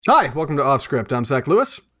Hi, welcome to Off Script. I'm Zach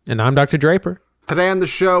Lewis. And I'm Dr. Draper. Today on the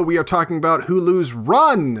show, we are talking about Hulu's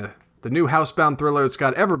Run, the new housebound thriller that's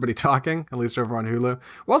got everybody talking, at least over on Hulu.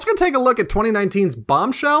 We're also going to take a look at 2019's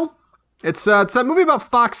Bombshell. It's that movie about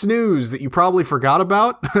Fox News that you probably forgot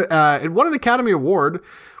about. It won an Academy Award.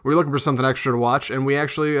 We were looking for something extra to watch, and we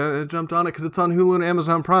actually jumped on it because it's on Hulu and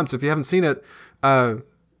Amazon Prime. So if you haven't seen it,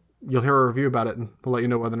 you'll hear a review about it, and we'll let you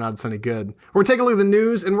know whether or not it's any good. We're taking a look at the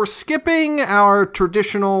news, and we're skipping our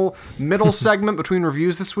traditional middle segment between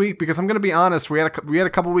reviews this week because I'm going to be honest, we had a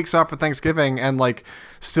couple weeks off for Thanksgiving, and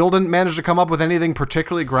still didn't manage to come up with anything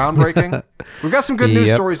particularly groundbreaking. We've got some good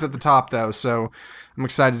news stories at the top, though, so I'm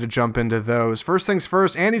excited to jump into those. First things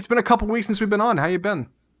first, Andy, it's been a couple weeks since we've been on. How you been?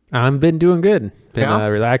 I've been doing good. Been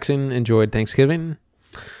relaxing, enjoyed Thanksgiving.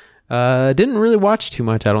 Didn't really watch too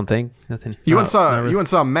much, I don't think. Nothing. You went saw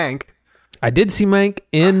Mank. I did see Mank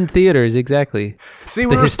in theaters, exactly. See,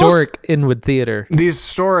 the historic Inwood Theater. The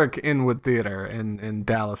historic Inwood Theater in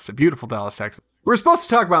Dallas, beautiful Dallas, Texas. We're supposed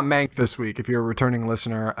to talk about Mank this week if you're a returning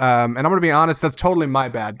listener. And I'm going to be honest, that's totally my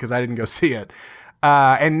bad because I didn't go see it.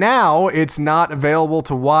 And now it's not available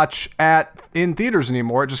to watch in theaters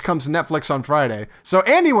anymore. It just comes to Netflix on Friday. So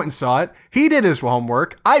Andy went and saw it. He did his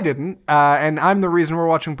homework. I didn't. And I'm the reason we're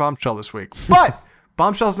watching Bombshell this week. But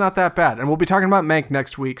Bombshell's not that bad. And we'll be talking about Mank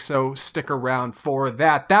next week, so stick around for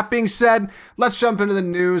that. That being said, let's jump into the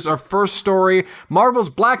news. Our first story, Marvel's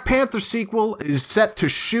Black Panther sequel is set to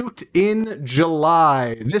shoot in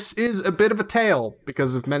July. This is a bit of a tale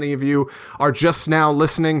because if many of you are just now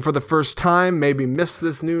listening for the first time, maybe missed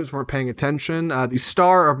this news, weren't paying attention. The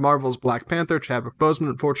star of Marvel's Black Panther, Chadwick Boseman,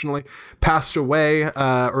 unfortunately, passed away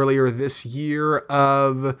earlier this year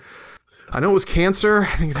of... I know it was cancer.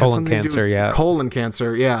 I think it had something to do with colon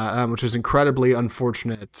cancer, which is incredibly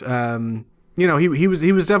unfortunate. He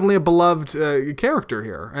was definitely a beloved character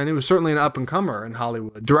here, and he was certainly an up-and-comer in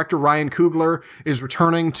Hollywood. Director Ryan Coogler is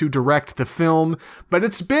returning to direct the film, but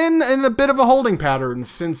it's been in a bit of a holding pattern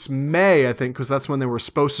since May, I think, because that's when they were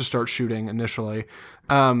supposed to start shooting initially.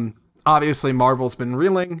 Obviously, Marvel's been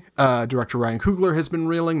reeling. Director Ryan Coogler has been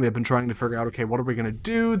reeling. They've been trying to figure out, okay, what are we going to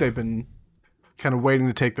do? They've been kind of waiting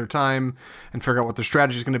to take their time and figure out what their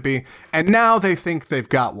strategy is going to be. And now they think they've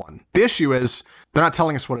got one. The issue is they're not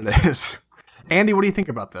telling us what it is. Andy, what do you think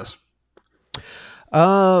about this?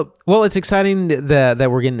 Well, it's exciting that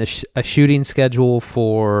we're getting a shooting schedule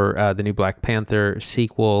for the new Black Panther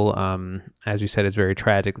sequel. As you said, it's very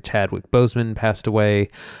tragic. Chadwick Boseman passed away.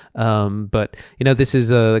 But, this is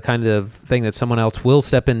the kind of thing that someone else will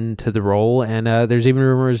step into the role. And there's even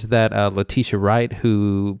rumors that Letitia Wright,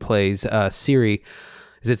 who plays Shuri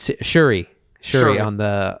in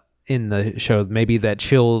the show, maybe that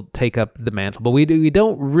she'll take up the mantle. But we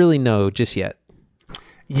don't really know just yet.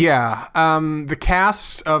 Yeah, the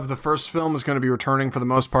cast of the first film is going to be returning for the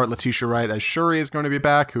most part. Letitia Wright as Shuri is going to be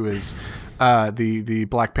back, who is the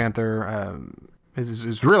Black Panther.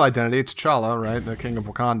 His real identity, T'Challa, right? The King of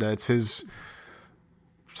Wakanda. It's his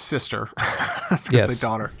sister. I was going to say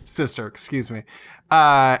daughter. Sister, excuse me.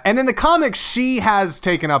 And in the comics, she has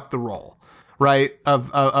taken up the role, right,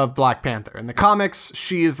 of Black Panther. In the comics,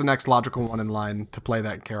 she is the next logical one in line to play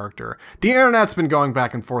that character. The internet's been going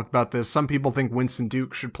back and forth about this. Some people think Winston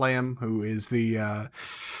Duke should play him, who is he's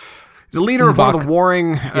a leader of one of the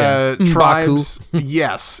warring tribes.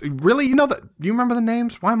 Yes. Really? Do you remember the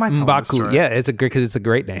names? Why am I telling this story? Yeah, it's a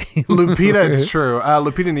great name. Lupita, it's true.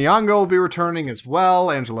 Lupita Nyong'o will be returning as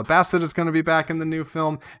well. Angela Bassett is going to be back in the new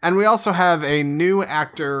film. And we also have a new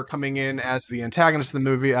actor coming in as the antagonist of the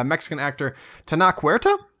movie, a Mexican actor, Tenoch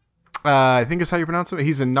Huerta. I think is how you pronounce it.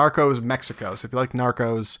 He's in Narcos Mexico. So if you like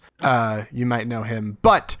Narcos, you might know him.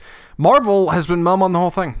 But Marvel has been mum on the whole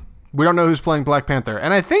thing. We don't know who's playing Black Panther.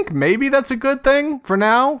 And I think maybe that's a good thing for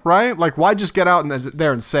now, right? Why just get out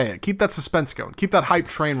there and say it? Keep that suspense going. Keep that hype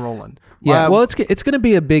train rolling. Yeah, well, it's going to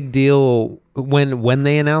be a big deal when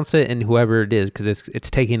they announce it and whoever it is, because it's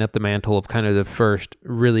taking up the mantle of kind of the first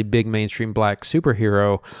really big mainstream Black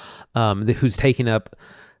superhero who's taking up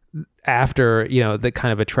after, the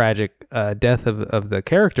kind of a tragic death of the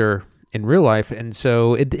character in real life. And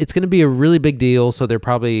so it's going to be a really big deal. So they're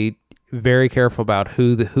probably very careful about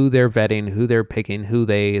who they're vetting, who they're picking, who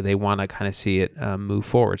they want to kind of see it move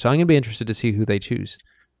forward. So I'm going to be interested to see who they choose.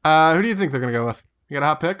 Who do you think they're going to go with? You got a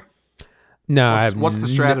hot pick? No. What's the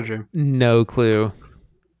strategy? No clue.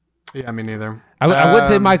 Yeah, me neither. I would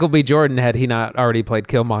say Michael B. Jordan had he not already played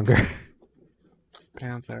Killmonger.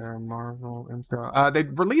 Panther, Marvel intro. They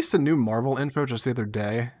released a new Marvel intro just the other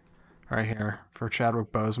day. Right here. For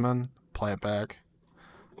Chadwick Boseman. Play it back.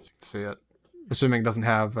 So you can see it. Assuming it doesn't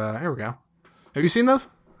have... here we go. Have you seen those?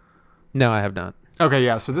 No, I have not. Okay,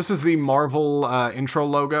 yeah. So this is the Marvel intro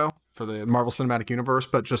logo for the Marvel Cinematic Universe,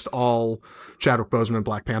 but just all Chadwick Boseman and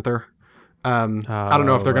Black Panther. I don't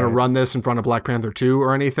know if they're going to run this in front of Black Panther 2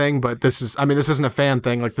 or anything, but this isn't a fan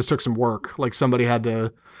thing. Like, this took some work. Like, somebody had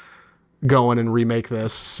to go in and remake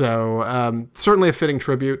this. So certainly a fitting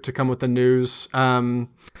tribute to come with the news.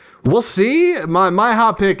 We'll see. My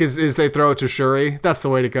hot pick is they throw it to Shuri. That's the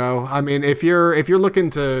way to go. I mean, if you're looking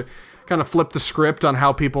to kind of flip the script on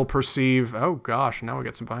how people perceive, oh gosh, now we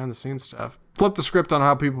get some behind the scenes stuff. Flip the script on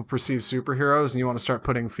how people perceive superheroes, and you want to start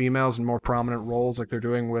putting females in more prominent roles like they're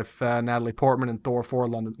doing with Natalie Portman in Thor 4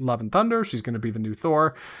 Love and Thunder. She's going to be the new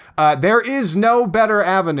Thor. There is no better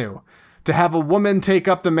avenue to have a woman take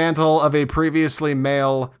up the mantle of a previously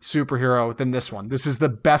male superhero than this one. This is the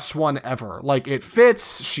best one ever. Like, it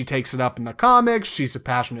fits. She takes it up in the comics. She's a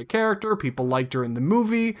passionate character. People liked her in the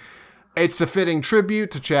movie. It's a fitting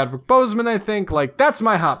tribute to Chadwick Boseman, I think. Like, that's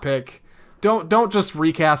my hot pick. Don't just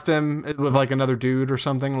recast him with like another dude or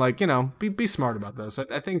something. Like, you know, be smart about this.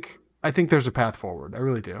 I think there's a path forward. I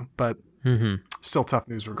really do. But still tough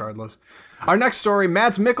news regardless. Our next story,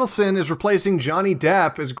 Mads Mikkelsen is replacing Johnny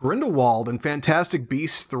Depp as Grindelwald in Fantastic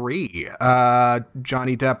Beasts 3.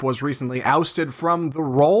 Johnny Depp was recently ousted from the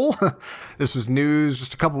role. This was news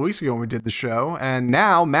just a couple weeks ago when we did the show. And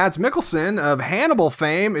now Mads Mikkelsen of Hannibal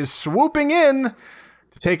fame is swooping in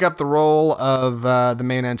to take up the role of the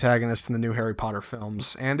main antagonist in the new Harry Potter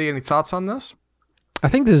films. Andy, any thoughts on this? I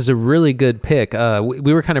think this is a really good pick.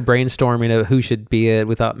 We were kind of brainstorming of who should be it.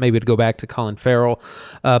 We thought maybe it'd go back to Colin Farrell,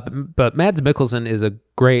 but Mads Mikkelsen is a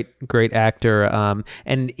great actor,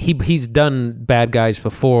 and he's done bad guys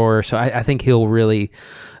before, so I think he'll really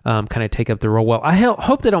kind of take up the role well. I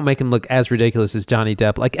hope they don't make him look as ridiculous as Johnny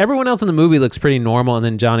Depp. Like, everyone else in the movie looks pretty normal, and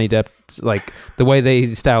then Johnny Depp, like the way they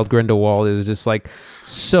styled Grindelwald, it was just like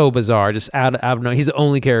so bizarre, just out of nowhere. He's the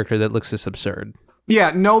only character that looks this absurd.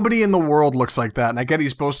 Yeah, nobody in the world looks like that. And I get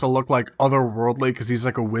he's supposed to look like otherworldly because he's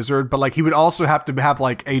like a wizard, but like he would also have to have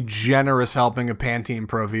like a generous helping of Pantene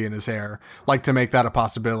Pro V in his hair, like to make that a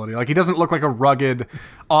possibility. Like, he doesn't look like a rugged,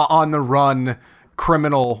 on the run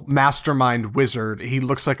criminal mastermind wizard. He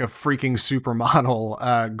looks like a freaking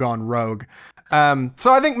supermodel gone rogue.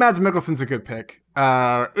 So I think Mads Mikkelsen's a good pick.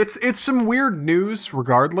 It's some weird news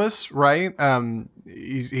regardless, right? Depp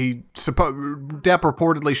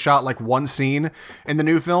reportedly shot like one scene in the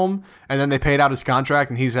new film, and then they paid out his contract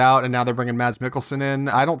and he's out, and now they're bringing Mads Mikkelsen in.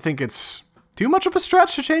 I don't think it's too much of a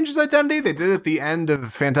stretch to change his identity. They did it at the end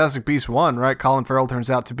of Fantastic Beasts 1, right? Colin Farrell turns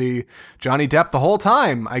out to be Johnny Depp the whole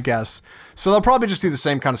time, I guess. So they'll probably just do the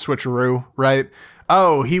same kind of switcheroo, right?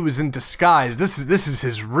 Oh, he was in disguise. This is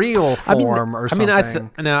his real form or something.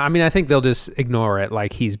 I think they'll just ignore it,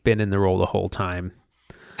 like he's been in the role the whole time.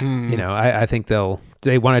 You know, I think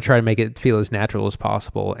they want to try to make it feel as natural as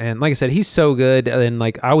possible. And like I said, he's so good. And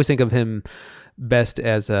like, I always think of him best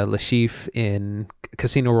as Le Chiffre in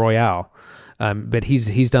Casino Royale. But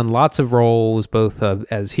he's done lots of roles, both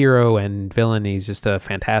as hero and villain. He's just a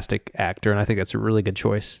fantastic actor, and I think that's a really good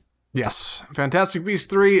choice. Yes. Fantastic Beasts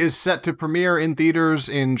 3 is set to premiere in theaters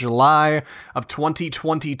in July of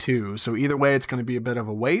 2022. So either way, it's going to be a bit of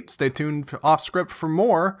a wait. Stay tuned for Off Script for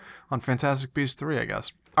more on Fantastic Beasts 3, I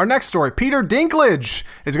guess. Our next story, Peter Dinklage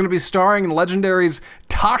is going to be starring in Legendary's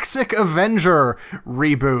Toxic Avenger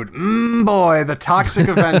reboot. Boy, the Toxic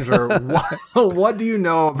Avenger. What do you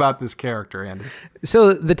know about this character, Andy?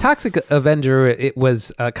 So the Toxic Avenger, it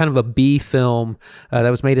was kind of a B film that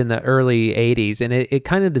was made in the early 80s, and it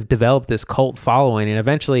kind of developed this cult following, and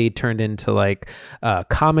eventually turned into like a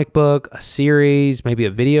comic book, a series, maybe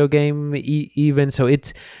a video game even. So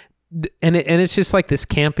it's just like this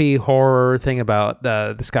campy horror thing about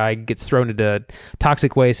this guy gets thrown into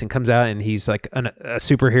toxic waste and comes out, and he's like a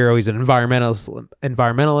superhero. He's an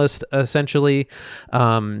environmentalist essentially.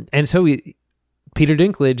 And so Peter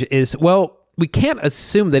Dinklage is, well, we can't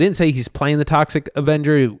assume, they didn't say he's playing the Toxic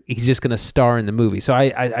Avenger. He's just going to star in the movie. So I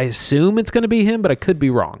assume it's going to be him, but I could be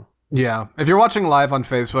wrong. Yeah. If you're watching live on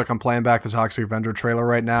Facebook, I'm playing back the Toxic Avenger trailer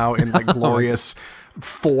right now in like glorious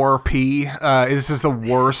 4P. This is the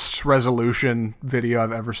worst resolution video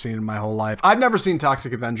I've ever seen in my whole life. I've never seen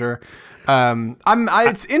Toxic Avenger.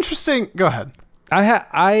 It's interesting. Go ahead.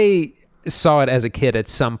 I saw it as a kid at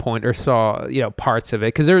some point, or saw parts of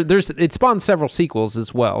it, because it spawned several sequels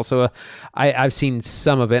as well. So I've seen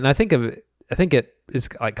some of it, and I think it is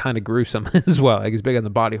like kind of gruesome as well. Like, it's big on the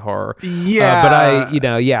body horror. Yeah, but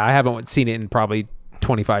I haven't seen it in probably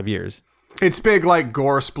 25 years. It's big like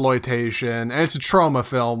gore exploitation, and it's a trauma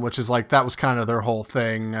film, which is like, that was kind of their whole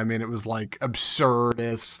thing. I mean, it was like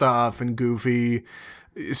absurdist stuff and goofy.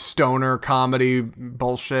 stoner comedy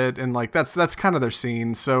bullshit, and like that's kind of their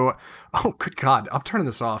scene. So, oh good God, I'm turning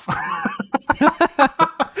this off.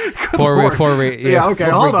 Before we okay,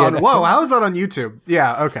 hold on. Whoa, how is that on YouTube?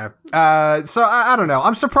 Yeah, okay. So I don't know.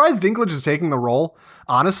 I'm surprised Dinklage is taking the role.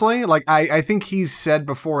 Honestly, like I think he's said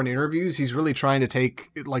before in interviews, he's really trying to take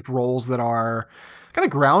like roles that are kind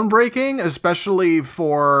of groundbreaking, especially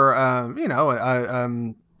for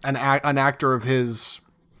an actor of his.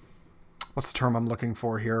 What's the term I'm looking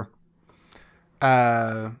for here?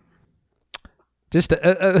 Just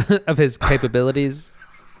of his capabilities.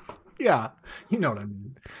 Yeah, you know what I mean.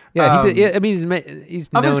 Yeah, I mean,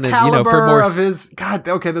 he's known as, for more of his. God,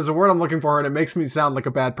 okay, there's a word I'm looking for, and it makes me sound like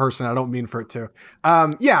a bad person. I don't mean for it to.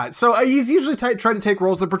 So he's usually tried to take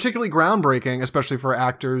roles that are particularly groundbreaking, especially for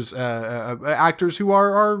actors who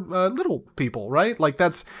are little people, right? Like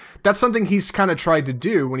that's something he's kind of tried to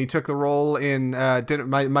do when he took the role in My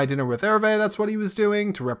Dinner with Hervé. That's what he was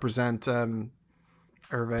doing to represent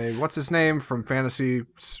Hervé. What's his name from Fantasy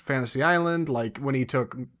Island? Like when he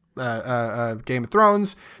took. Game of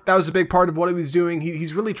Thrones, that was a big part of what he was doing.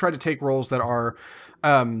 He's really tried to take roles that are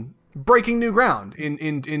breaking new ground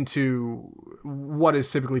into what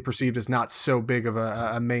is typically perceived as not so big of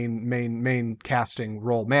a main casting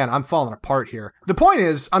role. Man, I'm falling apart here. The point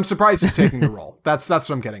is, I'm surprised he's taking the role. That's what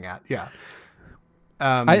I'm getting at. Yeah.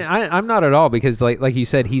 I'm not at all, because like you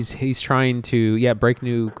said, he's trying to break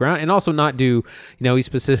new ground, and also not do, he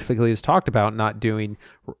specifically has talked about not doing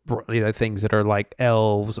things that are like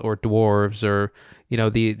elves or dwarves or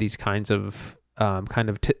these kinds of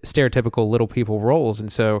stereotypical little people roles.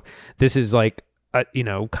 And so this is like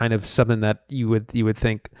kind of something that you would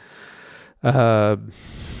think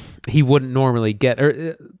he wouldn't normally get,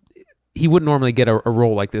 or he wouldn't normally get a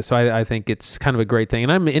role like this. So I think it's kind of a great thing,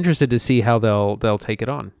 and I'm interested to see how they'll take it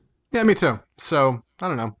on. Yeah, me too. So I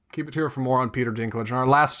don't know. Keep it here for more on Peter Dinklage. And our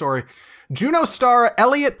last story, Juno star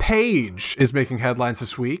Elliot Page is making headlines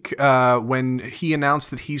this week when he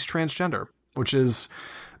announced that he's transgender, which is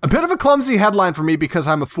a bit of a clumsy headline for me because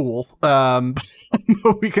I'm a fool.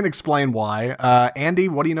 We can explain why. Andy,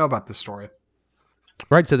 what do you know about this story?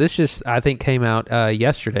 Right, so this just, I think, came out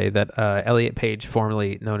yesterday that Elliot Page,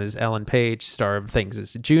 formerly known as Ellen Page, star of things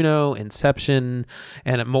as Juno, Inception,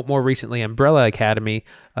 and more recently Umbrella Academy,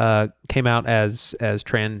 came out as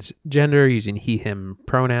transgender, using he/him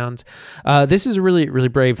pronouns. This is a really, really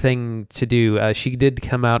brave thing to do. She did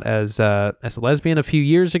come out as a lesbian a few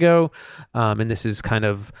years ago, and this is kind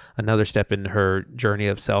of another step in her journey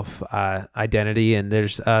of self identity. And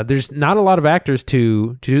there's not a lot of actors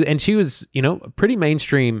to do, and she was a pretty mainstream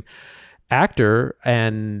actor,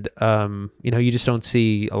 and you just don't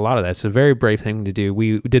see a lot of that. It's a very brave thing to do.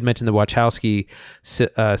 We did mention the Wachowski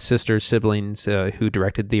siblings who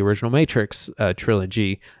directed the original Matrix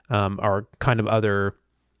trilogy, are kind of other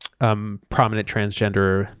prominent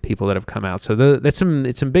transgender people that have come out. So it's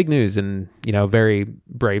some big news, and very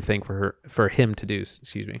brave thing for him to do.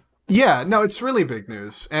 Excuse me. Yeah, no, it's really big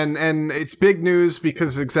news, and it's big news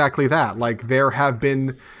because exactly that. Like there have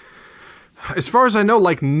been, as far as I know,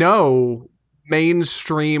 like no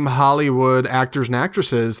mainstream Hollywood actors and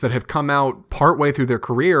actresses that have come out partway through their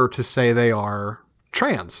career to say they are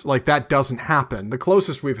trans. Like that doesn't happen. The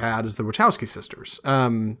closest we've had is the Wachowski sisters.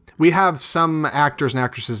 We have some actors and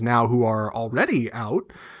actresses now who are already out,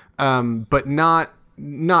 but not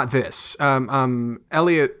this.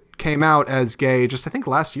 Elliot came out as gay just, I think,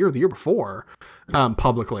 last year or the year before,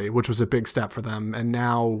 publicly, which was a big step for them. And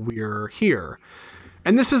now we're here.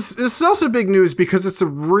 And this is also big news because it's a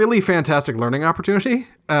really fantastic learning opportunity.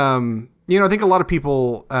 I think a lot of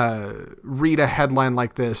people read a headline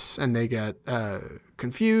like this and they get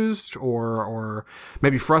confused or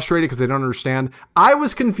maybe frustrated because they don't understand. I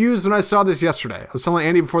was confused when I saw this yesterday. I was telling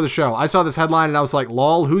Andy before the show. I saw this headline and I was like,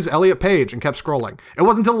 lol, who's Elliot Page? And kept scrolling. It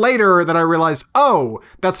wasn't until later that I realized, oh,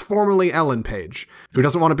 that's formerly Ellen Page, who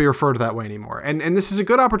doesn't want to be referred to that way anymore. And this is a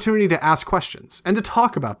good opportunity to ask questions and to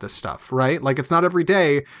talk about this stuff, right? Like it's not every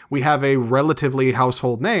day we have a relatively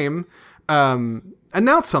household name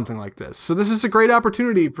announce something like this. So this is a great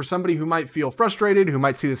opportunity for somebody who might feel frustrated, who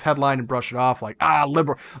might see this headline and brush it off like,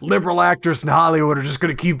 liberal actors in Hollywood are just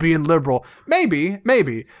going to keep being liberal. Maybe,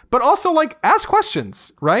 but also like ask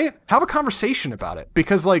questions, right? Have a conversation about it,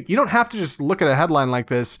 because like you don't have to just look at a headline like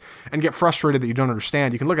this and get frustrated that you don't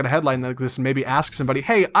understand. You can look at a headline like this and maybe ask somebody,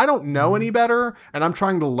 hey, I don't know any better and I'm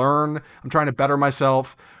trying to learn. I'm trying to better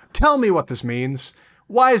myself. Tell me what this means.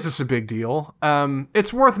 Why is this a big deal?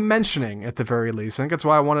 It's worth mentioning at the very least. I think that's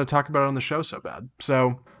why I wanted to talk about it on the show so bad.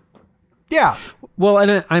 So, yeah. Well,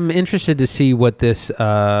 and I'm interested to see what this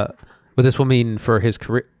will mean for his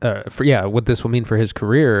career. What this will mean for his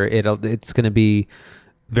career. It's going to be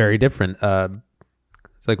very different.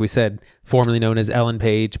 It's like we said, formerly known as Ellen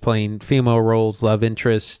Page, playing female roles, love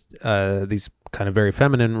interest, these kind of very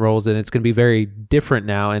feminine roles, and it's going to be very different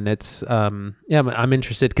now. And it's I'm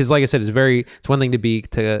interested because, like I said, it's one thing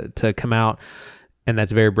to come out, and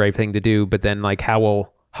that's a very brave thing to do. But then, like, how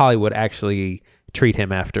will Hollywood actually treat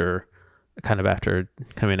him after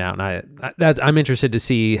coming out? And I'm interested to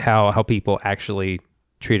see how people actually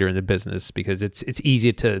treat her in the business, because it's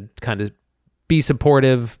easy to kind of be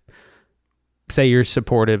supportive, say you're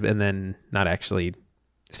supportive, and then not actually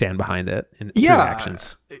stand behind it in your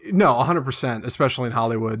actions. No, 100%, especially in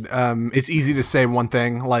Hollywood. It's easy to say one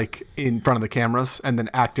thing, like, in front of the cameras, and then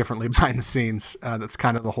act differently behind the scenes. That's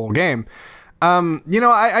kind of the whole game.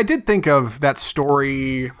 I did think of that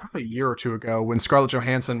story a year or two ago when Scarlett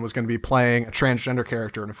Johansson was going to be playing a transgender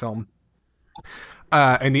character in a film.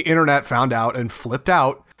 And the internet found out and flipped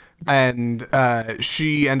out, and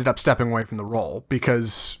she ended up stepping away from the role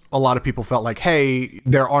because a lot of people felt like, hey,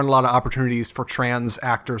 there aren't a lot of opportunities for trans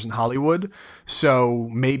actors in Hollywood, so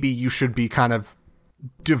maybe you should be kind of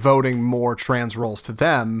devoting more trans roles to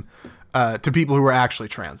them, to people who are actually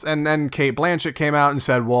trans. And then Cate Blanchett came out and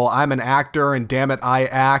said, well, I'm an actor, and damn it, I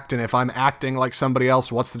act, and if I'm acting like somebody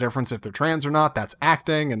else, what's the difference if they're trans or not? That's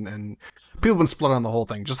acting. And people have been split on the whole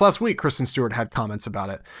thing. Just last week, Kristen Stewart had comments about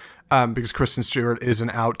it, because Kristen Stewart is an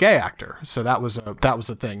out gay actor. So that was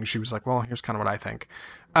a thing. She was like, well, here's kind of what I think.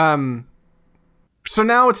 So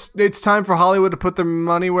now it's time for Hollywood to put their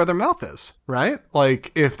money where their mouth is, right?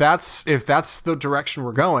 Like, if that's the direction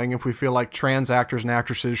we're going, if we feel like trans actors and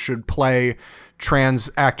actresses should play trans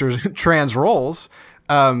roles,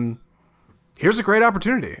 here's a great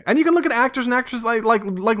opportunity. And you can look at actors and actresses like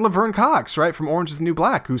Laverne Cox, right, from Orange is the New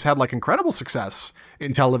Black, who's had like incredible success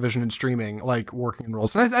in television and streaming, like working in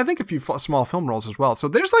roles, and I think a few small film roles as well. So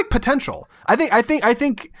there's like potential. I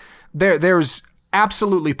think there's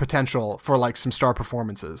absolutely potential for like some star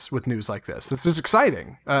performances with news like this. This is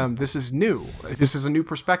exciting. This is new. This is a new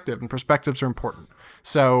perspective, and perspectives are important.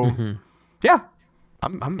 So, yeah,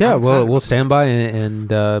 I'm we'll stand by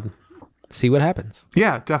and see what happens.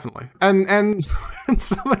 Yeah, definitely. And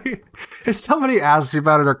somebody, if somebody asks you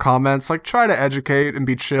about it or comments, like, try to educate and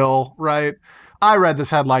be chill, right? I read this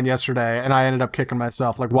headline yesterday and I ended up kicking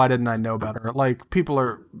myself. Like, why didn't I know better? Like, people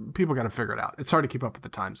got to figure it out. It's hard to keep up with the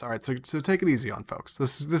times. All right. So take it easy on folks.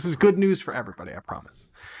 This is good news for everybody. I promise.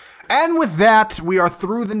 And with that, we are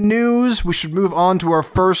through the news. We should move on to our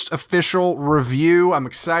first official review. I'm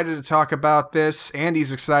excited to talk about this.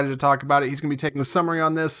 Andy's excited to talk about it. He's going to be taking the summary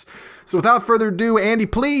on this. So without further ado, Andy,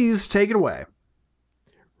 please take it away.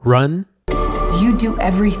 Run. You do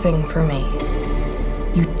everything for me.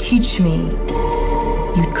 You teach me.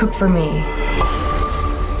 You cook for me.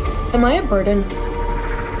 Am I a burden?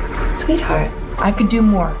 Sweetheart, I could do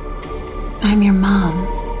more. I'm your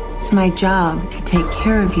mom. It's my job to take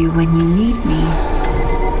care of you when you need me.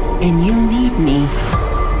 And you need me.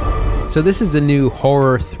 So this is a new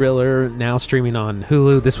horror thriller now streaming on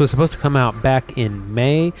Hulu. This was supposed to come out back in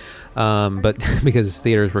May, but because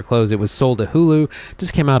theaters were closed, it was sold to Hulu. It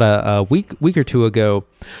just came out a week or two ago.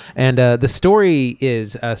 And the story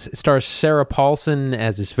is stars Sarah Paulson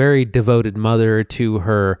as this very devoted mother to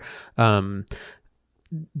her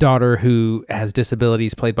daughter who has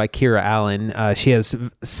disabilities, played by Kira Allen. She has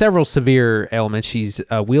several severe ailments. She's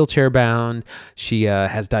wheelchair bound. She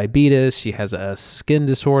has diabetes. She has a skin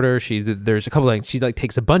disorder. There's a couple of things. She like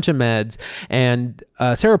takes a bunch of meds, and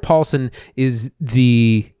Sarah Paulson is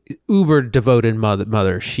the uber devoted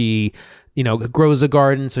mother. She grows a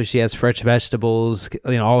garden, so she has fresh vegetables.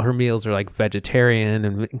 All her meals are like vegetarian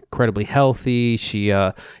and incredibly healthy. She,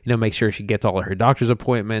 makes sure she gets all of her doctor's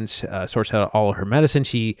appointments, sorts out all of her medicine.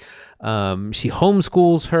 She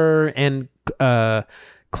homeschools her, and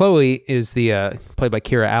Chloe is played by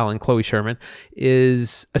Kira Allen. Chloe Sherman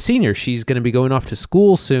is a senior. She's going to be going off to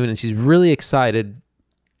school soon, and she's really excited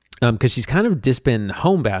because she's kind of just been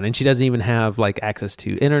homebound, and she doesn't even have like access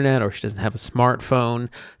to internet, or she doesn't have a smartphone.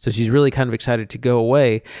 So she's really kind of excited to go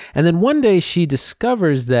away. And then one day she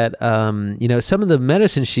discovers that, some of the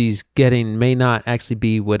medicine she's getting may not actually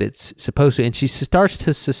be what it's supposed to. And she starts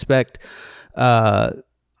to suspect her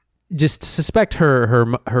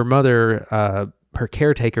mother, her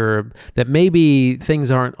caretaker, that maybe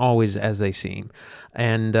things aren't always as they seem.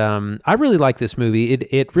 And I really like this movie.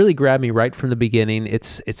 It really grabbed me right from the beginning.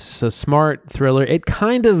 It's a smart thriller. It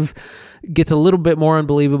kind of gets a little bit more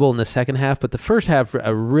unbelievable in the second half, but the first half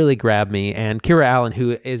really grabbed me. And Kira Allen,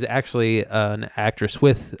 who is actually an actress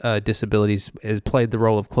with disabilities, has played the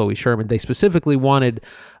role of Chloe Sherman. They specifically wanted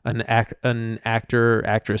an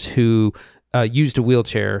actress who uses a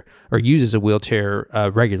wheelchair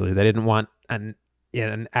regularly. They didn't want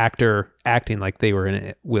an actor acting like they were in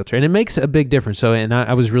a wheelchair, and it makes a big difference. So, and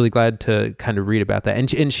I was really glad to kind of read about that.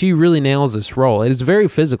 And she really nails this role. It is very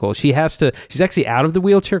physical. She's actually out of the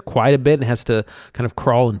wheelchair quite a bit and has to kind of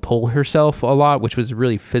crawl and pull herself a lot, which was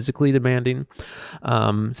really physically demanding.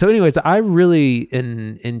 So anyways, I really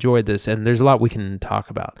enjoyed this, and there's a lot we can talk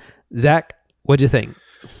about. Zach, what'd you think?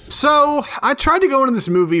 So I tried to go into this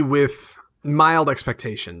movie with mild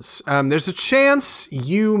expectations. There's a chance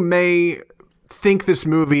you may think this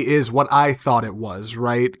movie is what I thought it was,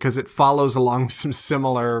 right? Because it follows along some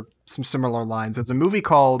similar lines. There's a movie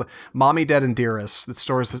called Mommy, Dead, and Dearest that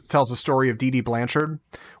tells the story of Dee Dee Blanchard,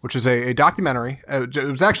 which is a documentary. It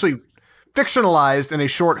was actually fictionalized in a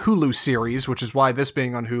short Hulu series, which is why this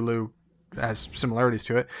being on Hulu has similarities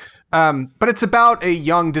to it. But it's about a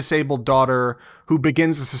young disabled daughter who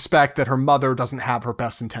begins to suspect that her mother doesn't have her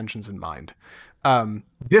best intentions in mind.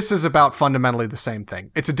 This is about fundamentally the same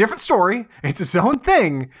thing. It's a different story. It's its own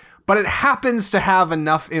thing, but it happens to have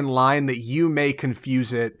enough in line that you may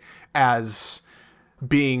confuse it as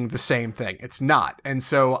being the same thing. It's not. And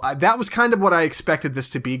so that was kind of what I expected this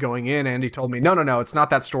to be going in. Andy told me, no, it's not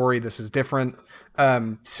that story. This is different.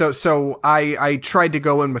 So I tried to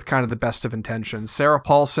go in with kind of the best of intentions. Sarah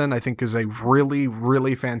Paulson, I think, is a really,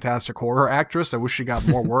 really fantastic horror actress. I wish she got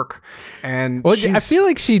more work. And well, I feel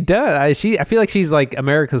like she does. I feel like she's like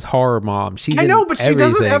America's Horror Mom. I know, but she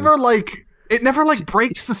doesn't ever it never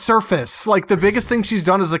breaks the surface. Like the biggest thing she's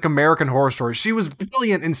done is like American Horror Story. She was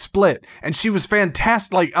brilliant in Split, and she was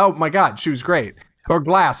fantastic. Like, oh my God, she was great. Or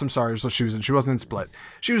Glass, I'm sorry, is what she was in. She wasn't in Split.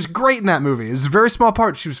 She was great in that movie. It was a very small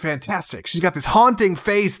part. She was fantastic. She's got this haunting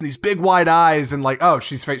face and these big wide eyes, and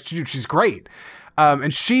she's great.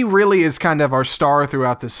 And she really is kind of our star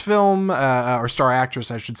throughout this film, our star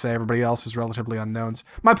actress, I should say. Everybody else is relatively unknowns.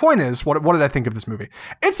 My point is, what did I think of this movie?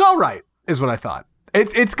 It's all right, is what I thought.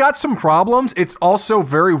 It's got some problems. It's also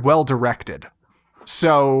very well directed.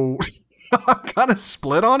 So I'm kind of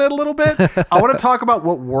split on it a little bit. I want to talk about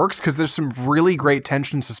what works because there's some really great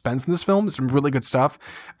tension and suspense in this film. There's some really good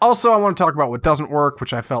stuff. Also, I want to talk about what doesn't work,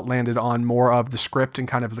 which I felt landed on more of the script and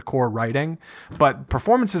kind of the core writing. But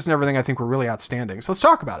performances and everything I think were really outstanding. So let's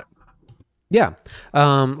talk about it. Yeah.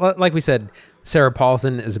 Like we said, Sarah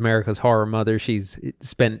Paulson is America's Horror Mother. She's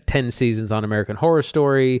spent 10 seasons on American Horror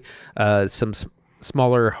Story, some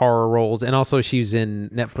smaller horror roles, and also she's in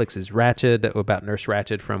Netflix's Ratched, about Nurse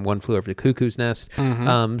Ratched from One Flew Over the Cuckoo's Nest.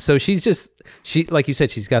 Mm-hmm. So she like you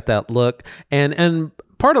said, she's got that look, and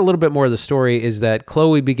part a little bit more of the story is that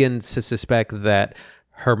Chloe begins to suspect that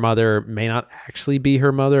her mother may not actually be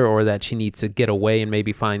her mother, or that she needs to get away and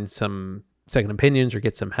maybe find some second opinions or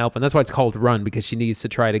get some help, and that's why it's called Run, because she needs to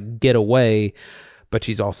try to get away, but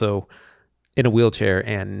she's also in a wheelchair,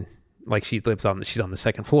 and like she's on the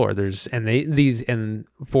second floor. And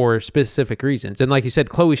for specific reasons. And like you said,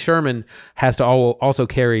 Chloe Sherman has to also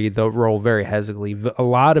carry the role very heavily. A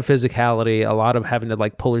lot of physicality, a lot of having to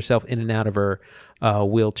like pull herself in and out of her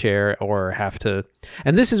wheelchair, or have to.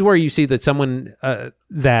 And this is where you see that someone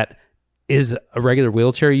that is a regular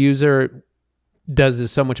wheelchair user does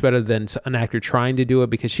this so much better than an actor trying to do it,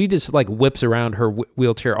 because she just like whips around her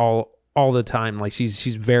wheelchair all the time. Like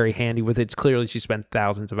she's very handy with it. It's clearly she spent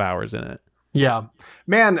thousands of hours in it. Yeah,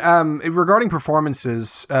 man. Regarding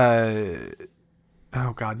performances, oh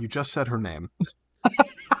God, you just said her name.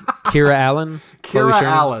 Kira Allen. Kira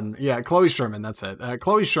Allen. Yeah, Chloe Sherman. That's it.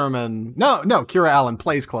 Chloe Sherman. No. Kira Allen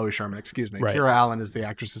plays Chloe Sherman. Excuse me. Right. Kira Allen is the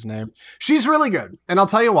actress's name. She's really good, and I'll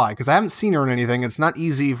tell you why. Because I haven't seen her in anything. It's not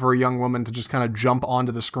easy for a young woman to just kind of jump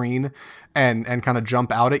onto the screen and kind of jump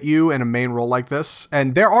out at you in a main role like this.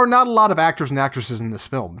 And there are not a lot of actors and actresses in this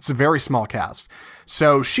film. It's a very small cast.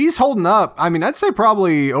 So she's holding up. I mean, I'd say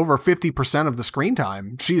probably over 50% of the screen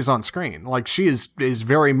time she's on screen. Like she is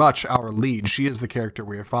very much our lead. She is the character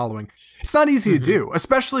we are following. It's not easy to do,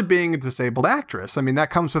 especially being a disabled actress. I mean, that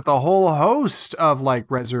comes with a whole host of like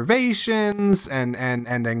reservations and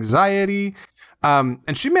anxiety.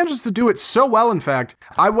 And she manages to do it so well. In fact,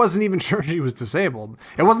 I wasn't even sure she was disabled.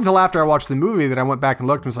 It wasn't until after I watched the movie that I went back and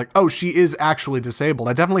looked and was like, oh, she is actually disabled.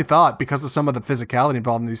 I definitely thought, because of some of the physicality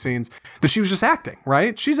involved in these scenes, that she was just acting,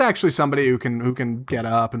 right? She's actually somebody who can get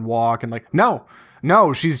up and walk, and like, no,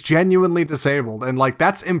 she's genuinely disabled. And like,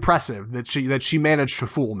 that's impressive that she managed to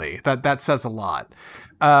fool me. That says a lot.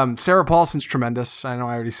 Sarah Paulson's tremendous. I know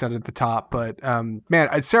I already said it at the top, but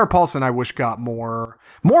man, Sarah Paulson, I wish got more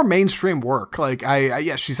mainstream work. Like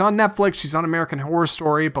yeah, she's on Netflix, she's on American Horror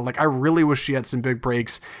Story, but like I really wish she had some big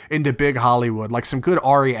breaks into big Hollywood, like some good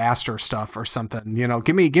Ari Aster stuff or something. You know,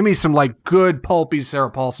 give me some like good pulpy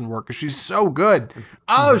Sarah Paulson work, because she's so good.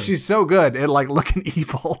 Oh, she's so good at like looking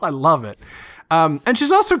evil. I love it. And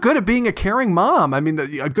she's also good at being a caring mom. I mean,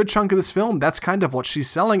 a good chunk of this film, that's kind of what she's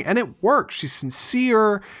selling, and it works. She's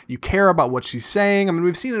sincere. You care about what she's saying. I mean,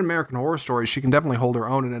 we've seen in American Horror Story, she can definitely hold her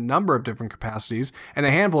own in a number of different capacities and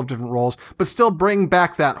a handful of different roles, but still bring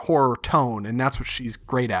back that horror tone, and that's what she's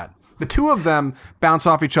great at. The two of them bounce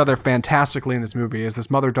off each other fantastically in this movie as this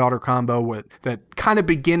mother-daughter combo that kind of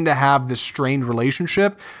begin to have this strained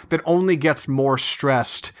relationship that only gets more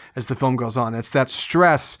stressed as the film goes on. It's that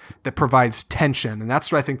stress that provides tension, and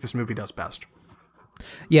that's what I think this movie does best.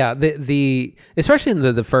 Yeah, the especially in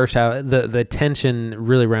the first half, the tension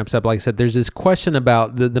really ramps up. Like I said, there's this question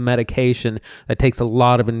about the medication that takes a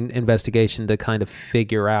lot of investigation to kind of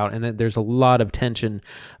figure out, and there's a lot of tension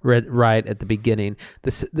right at the beginning.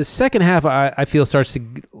 The second half, I feel, starts to,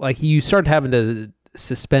 like, you start having to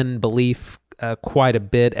suspend belief quite a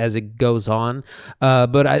bit as it goes on,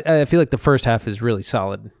 but I feel like the first half is really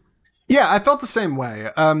solid. Yeah, I felt the same way.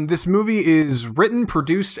 This movie is written,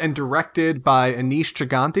 produced, and directed by Anish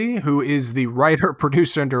Chaganty, who is the writer,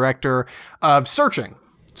 producer, and director of Searching.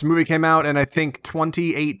 This movie came out in, I think,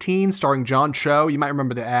 2018, starring John Cho. You might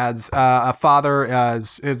remember the ads. A father,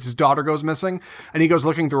 his daughter goes missing, and he goes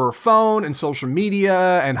looking through her phone and social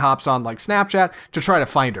media and hops on, like, Snapchat to try to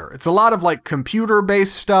find her. It's a lot of, like,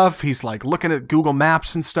 computer-based stuff. He's, like, looking at Google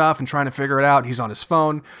Maps and stuff and trying to figure it out. He's on his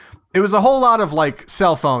phone. It was a whole lot of, like,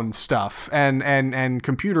 cell phone stuff and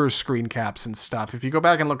computer screen caps and stuff. If you go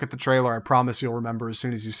back and look at the trailer, I promise you'll remember as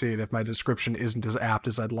soon as you see it if my description isn't as apt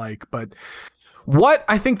as I'd like. But what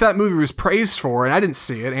I think that movie was praised for, and I didn't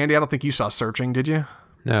see it. Andy, I don't think you saw Searching, did you?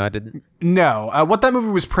 No, I didn't. No. What that movie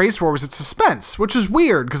was praised for was its suspense, which is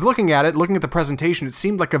weird because looking at the presentation, it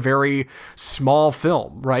seemed like a very small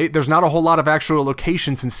film, right? There's not a whole lot of actual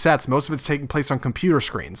locations and sets. Most of it's taking place on computer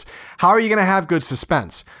screens. How are you going to have good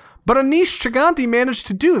suspense? But Anish Chaganty managed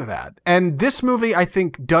to do that. And this movie, I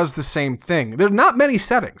think, does the same thing. There are not many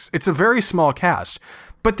settings. It's a very small cast.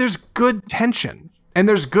 But there's good tension. And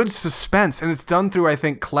there's good suspense. And it's done through, I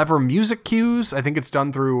think, clever music cues. I think it's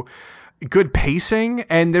done through good pacing.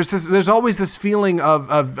 And there's always this feeling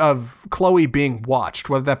of Chloe being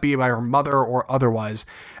watched, whether that be by her mother or otherwise.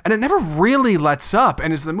 And it never really lets up.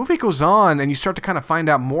 And as the movie goes on and you start to kind of find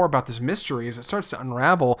out more about this mystery, as it starts to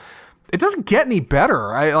unravel, it doesn't get any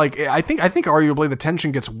better. I think arguably the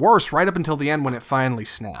tension gets worse right up until the end when it finally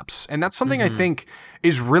snaps. And that's something I think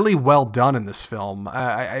is really well done in this film.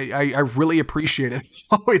 I really appreciate it.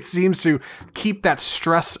 It seems to keep that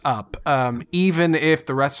stress up, even if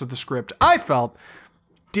the rest of the script, I felt,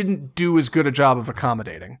 didn't do as good a job of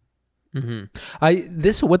accommodating.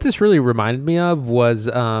 Mm-hmm. What this really reminded me of was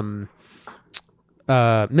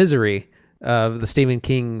Misery, the Stephen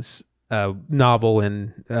King's novel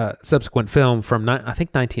and subsequent film from I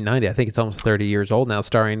think 1990. I think it's almost 30 years old now,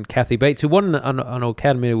 starring Kathy Bates, who won an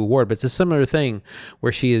Academy Award. But it's a similar thing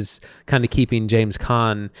where she is kind of keeping James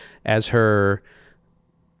Caan as her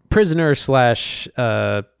prisoner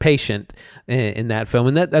 / patient in that film.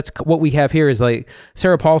 And that's what we have here is, like,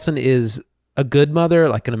 Sarah Paulson is a good mother,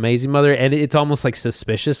 like an amazing mother, and it's almost like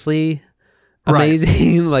suspiciously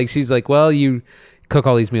amazing. Right. Like, she's like, well, you cook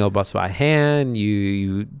all these meals by hand,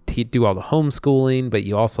 you do all the homeschooling, but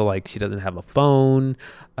you also, like, she doesn't have a phone,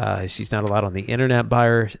 she's not allowed on the internet by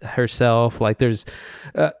herself. Like, there's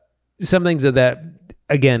some things that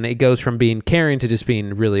again, it goes from being caring to just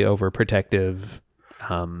being really overprotective.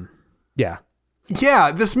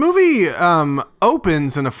 Yeah, this movie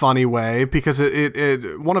opens in a funny way because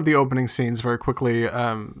it one of the opening scenes very quickly,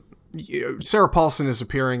 Sarah Paulson is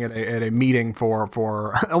appearing at a meeting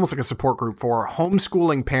for almost like a support group for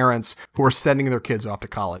homeschooling parents who are sending their kids off to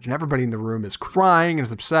college. And everybody in the room is crying and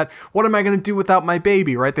is upset. What am I going to do without my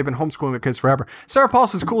baby, right? They've been homeschooling their kids forever. Sarah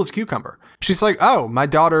Paulson's cool as a cucumber. She's like, oh, my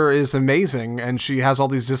daughter is amazing and she has all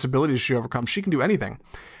these disabilities she overcomes. She can do anything.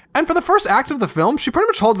 And for the first act of the film, she pretty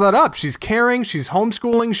much holds that up. She's caring, she's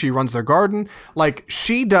homeschooling, she runs their garden. Like,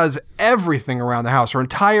 she does everything around the house. Her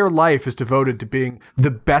entire life is devoted to being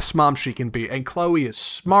the best mom she can be. And Chloe is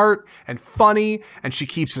smart and funny, and she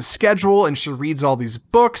keeps a schedule, and she reads all these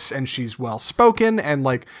books, and she's well-spoken, and,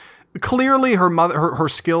 like, clearly her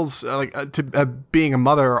skills to being a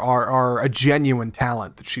mother are a genuine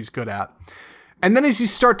talent that she's good at. And then as you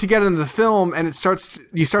start to get into the film and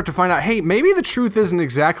you start to find out, hey, maybe the truth isn't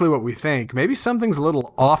exactly what we think. Maybe something's a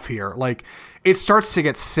little off here. Like, it starts to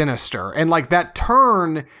get sinister. And, like, that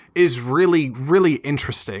turn is really, really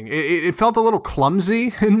interesting. It felt a little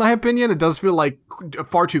clumsy, in my opinion. It does feel like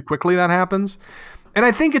far too quickly that happens. And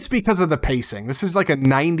I think it's because of the pacing. This is like a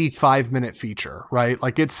 95-minute feature, right?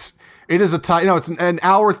 Like it is it's an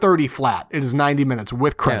hour 30 flat. It is 90 minutes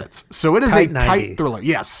with credits. Yeah. So it is tight a tight thriller.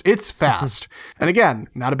 Yes, it's fast. And again,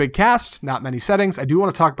 not a big cast, not many settings. I do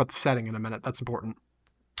want to talk about the setting in a minute. That's important.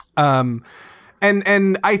 And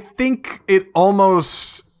I think it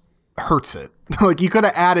almost hurts it. Like you could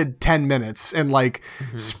have added 10 minutes and like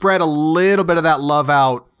spread a little bit of that love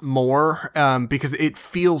out more, because it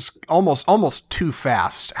feels almost too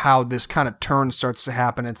fast how this kind of turn starts to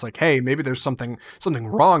happen. It's like, hey, maybe there's something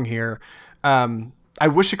wrong here. I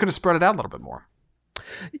wish it could have spread it out a little bit more.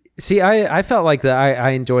 See, I felt like that. I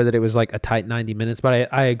enjoyed that it was like a tight 90 minutes, but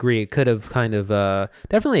I agree. It could have kind of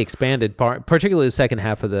definitely expanded, particularly the second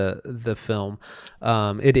half of the film.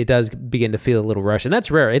 It does begin to feel a little rushed, and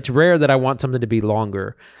that's rare. It's rare that I want something to be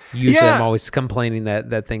longer. Usually I'm always complaining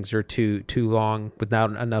that things are too long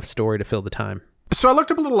without enough story to fill the time. So I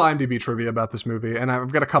looked up a little IMDb trivia about this movie, and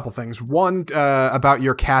I've got a couple things. One, about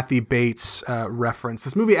your Kathy Bates reference.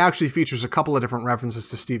 This movie actually features a couple of different references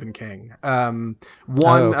to Stephen King.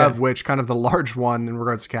 One of which, kind of the large one in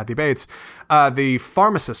regards to Kathy Bates, the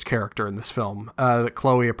pharmacist character in this film that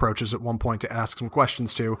Chloe approaches at one point to ask some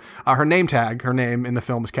questions to. Her name in the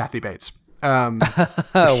film is Kathy Bates. Wow,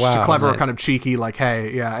 clever, nice. Kind of cheeky, like,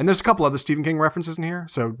 hey, yeah. And there's a couple other Stephen King references in here,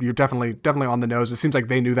 so you're definitely on the nose. It seems like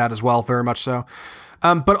they knew that as well, very much so.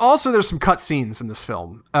 But also there's some cut scenes in this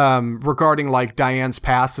film regarding like Diane's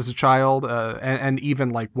past as a child, and even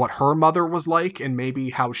like what her mother was like, and maybe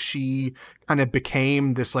how she kind of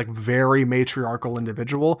became this like very matriarchal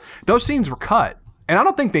individual. Those scenes were cut. And I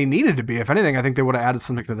don't think they needed to be. If anything, I think they would have added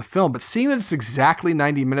something to the film. But seeing that it's exactly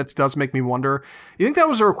 90 minutes does make me wonder, you think that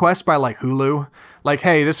was a request by like Hulu? Like,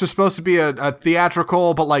 hey, this was supposed to be a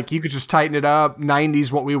theatrical, but like you could just tighten it up. 90's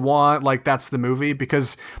what we want. Like that's the movie.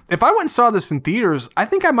 Because if I went and saw this in theaters, I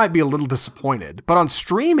think I might be a little disappointed. But on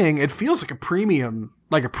streaming, it feels like a premium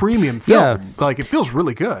film. Yeah. Like it feels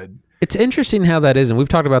really good. It's interesting how that is, and we've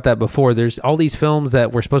talked about that before. There's all these films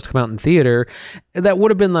that were supposed to come out in theater that would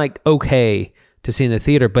have been like, okay, to see in the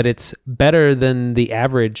theater, but it's better than the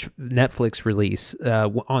average Netflix release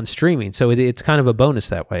on streaming. So it's kind of a bonus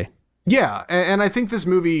that way. Yeah, and I think this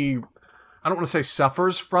movie, I don't want to say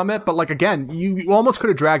suffers from it, but like, again, you almost could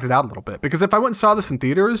have dragged it out a little bit, because if I went and saw this in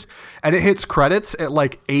theaters and it hits credits at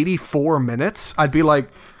like 84 minutes, I'd be like,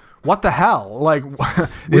 what the hell? Like,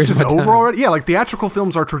 this is over already? Yeah, like theatrical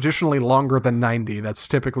films are traditionally longer than 90. That's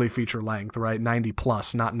typically feature length, right? 90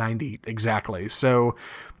 plus, not 90 exactly. So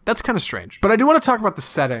that's kind of strange. But I do want to talk about the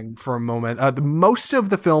setting for a moment. Most of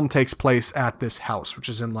the film takes place at this house, which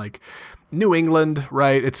is in like New England,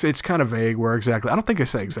 right? It's kind of vague where exactly. I don't think I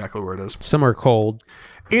say exactly where it is. Somewhere cold.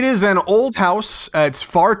 It is an old house. It's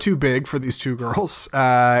far too big for these two girls.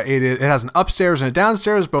 It has an upstairs and a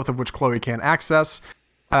downstairs, both of which Chloe can't access.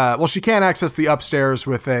 Well, she can't access the upstairs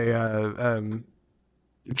with a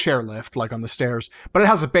chairlift, like on the stairs, but it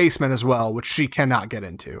has a basement as well, which she cannot get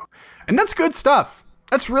into. And that's good stuff.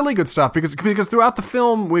 That's really good stuff, because throughout the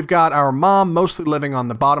film, we've got our mom mostly living on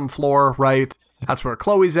the bottom floor, right? That's where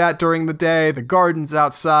Chloe's at during the day. The garden's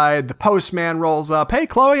outside. The postman rolls up. Hey,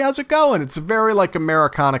 Chloe, how's it going? It's a very like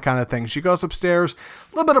Americana kind of thing. She goes upstairs,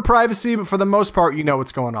 a little bit of privacy, but for the most part, you know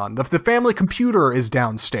what's going on. The family computer is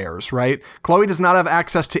downstairs, right? Chloe does not have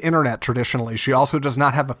access to internet traditionally. She also does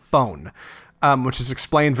not have a phone. Which is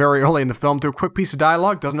explained very early in the film through a quick piece of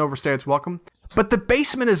dialogue, doesn't overstay its welcome. But the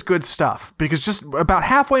basement is good stuff, because just about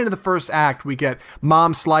halfway into the first act, we get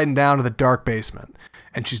mom sliding down to the dark basement,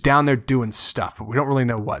 and she's down there doing stuff, but we don't really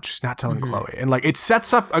know what. She's not telling Chloe. And like, it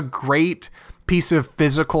sets up a great piece of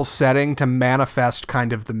physical setting to manifest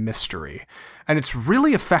kind of the mystery. And it's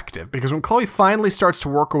really effective, because when Chloe finally starts to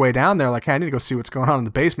work her way down there, like, hey, I need to go see what's going on in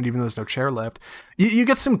the basement, even though there's no chairlift, you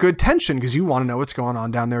get some good tension, because you want to know what's going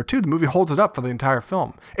on down there too. The movie holds it up for the entire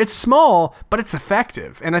film. It's small, but it's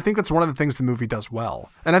effective. And I think that's one of the things the movie does well.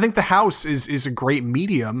 And I think the house is a great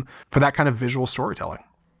medium for that kind of visual storytelling.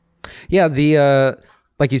 Yeah,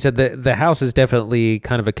 like you said, the house is definitely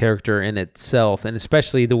kind of a character in itself, and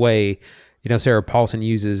especially the way, Sarah Paulson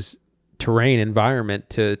uses terrain environment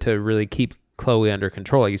to really keep Chloe under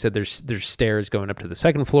control. Like you said, there's stairs going up to the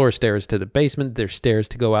second floor, stairs to the basement, there's stairs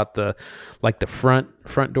to go out the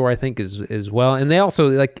front door, I think, as well. And they also,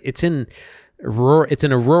 like, it's in a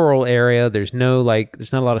rural area. There's not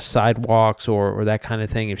a lot of sidewalks or that kind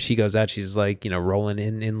of thing. If she goes out, she's like, rolling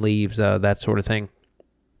in leaves, that sort of thing.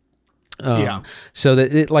 Yeah. So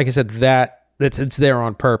that like I said, it's there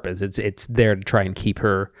on purpose. It's there to try and keep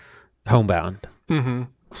her homebound. Mm-hmm.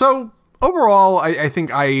 So overall, I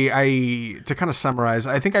think I to kind of summarize,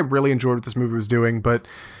 I think I really enjoyed what this movie was doing, but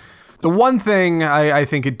The one thing I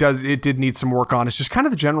think it did need some work on is just kind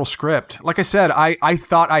of the general script. Like I said, I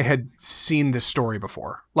thought I had seen this story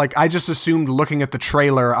before. Like, I just assumed looking at the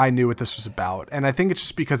trailer, I knew what this was about. And I think it's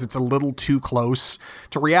just because it's a little too close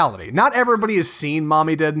to reality. Not everybody has seen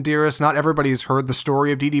Mommy, Dead and Dearest. Not everybody has heard the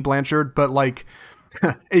story of Dee Dee Blanchard. But, like,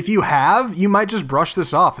 if you have, you might just brush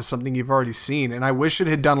this off as something you've already seen. And I wish it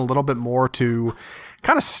had done a little bit more to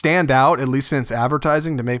kind of stand out, at least in its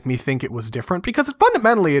advertising, to make me think it was different, because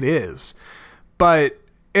fundamentally it is. But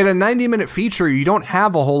in a 90-minute feature, you don't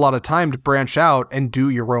have a whole lot of time to branch out and do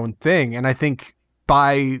your own thing. And I think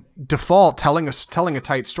by default, telling a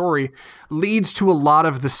tight story leads to a lot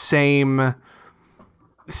of the same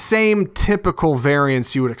typical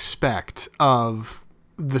variants you would expect of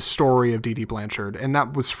the story of Dee Dee Blanchard, and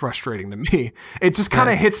that was frustrating to me. It just kind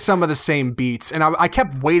of hits some of the same beats, and I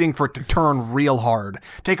kept waiting for it to turn real hard,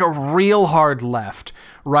 take a real hard left,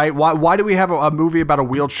 right? Why do we have a movie about a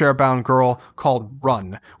wheelchair-bound girl called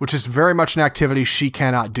Run, which is very much an activity she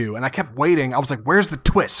cannot do? And I kept waiting. I was like, where's the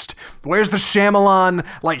twist? Where's the Shyamalan,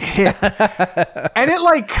 like, hit? And it,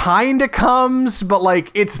 like, kind of comes, but,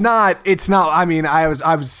 like, it's not, I mean, I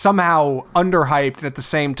was somehow underhyped and at the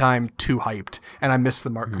same time too hyped, and I missed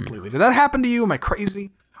the mark completely. Did that happen to you? Am I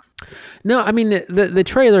crazy? No, I mean, the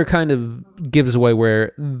trailer kind of gives away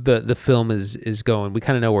where the film is going. We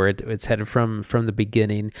kind of know where it's headed from the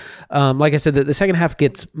beginning. Like I said, the second half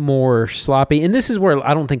gets more sloppy, and this is where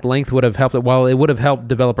I don't think length would have helped. While it would have helped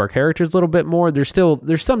develop our characters a little bit more, there's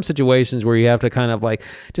some situations where you have to kind of like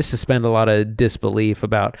just suspend a lot of disbelief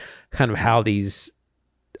about kind of how these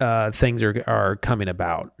things are coming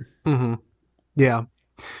about. Mm-hmm. Yeah.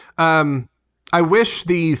 I wish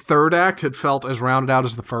the third act had felt as rounded out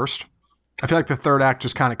as the first. I feel like the third act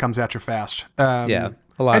just kind of comes at you fast. A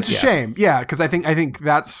lot. It's a shame, because I think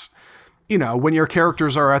that's, when your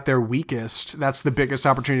characters are at their weakest, that's the biggest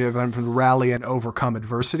opportunity for them to rally and overcome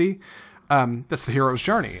adversity. That's the hero's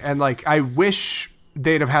journey, and like I wish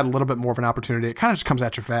they'd have had a little bit more of an opportunity. It kind of just comes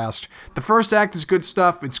at you fast. The first act is good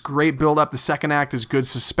stuff. It's great build up. The second act is good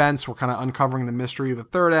suspense. We're kind of uncovering the mystery of the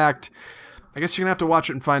third act. I guess you're going to have to watch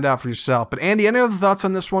it and find out for yourself. But Andy, any other thoughts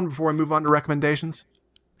on this one before I move on to recommendations?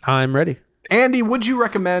 I'm ready. Andy, would you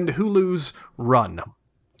recommend Hulu's Run?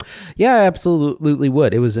 Yeah, I absolutely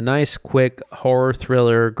would. It was a nice, quick horror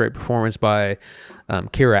thriller, great performance by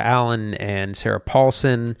Kira Allen and Sarah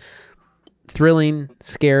Paulson. Thrilling,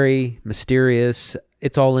 scary, mysterious.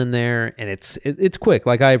 It's all in there, and it's quick.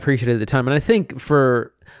 Like, I appreciated it at the time. And I think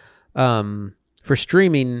for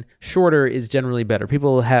streaming, shorter is generally better.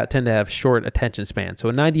 People tend to have short attention span. So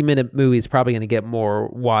a 90-minute movie is probably going to get more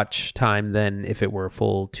watch time than if it were a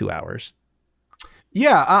full 2 hours.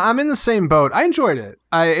 Yeah, I'm in the same boat. I enjoyed it.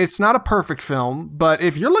 It's not a perfect film, but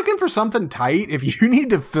if you're looking for something tight, if you need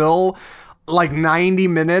to fill like 90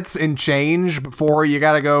 minutes and change before you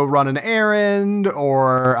got to go run an errand,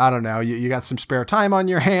 or I don't know, you got some spare time on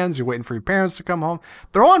your hands, you're waiting for your parents to come home,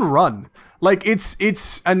 throw on Run. Like,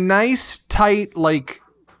 it's a nice, tight, like,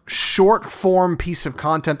 short form piece of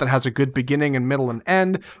content that has a good beginning and middle and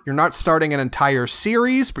end. You're not starting an entire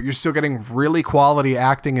series, but you're still getting really quality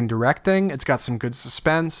acting and directing. It's got some good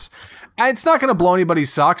suspense. And it's not going to blow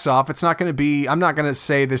anybody's socks off. It's not going to be, I'm not going to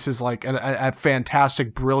say this is like a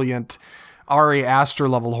fantastic, brilliant Ari Aster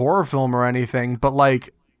level horror film or anything, but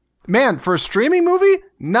like, man, for a streaming movie,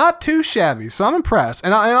 not too shabby. So I'm impressed.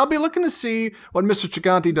 And I'll be looking to see what Mr.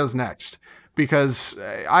 Gigante does next. Because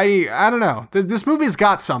I don't know, this movie's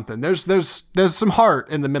got something. There's some heart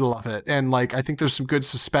in the middle of it, and like I think there's some good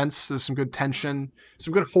suspense, there's some good tension,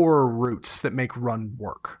 some good horror roots that make Run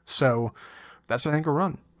work. So that's what I think of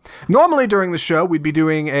Run. Normally during the show, we'd be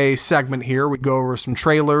doing a segment here. We'd go over some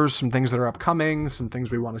trailers, some things that are upcoming, some things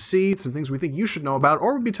we want to see, some things we think you should know about,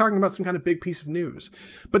 or we'd be talking about some kind of big piece of news.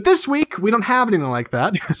 But this week, we don't have anything like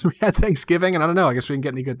that because we had Thanksgiving, and I don't know, I guess we didn't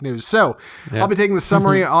get any good news. So I'll be taking the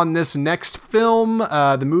summary on this next film.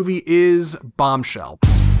 The movie is Bombshell.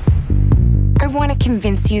 I want to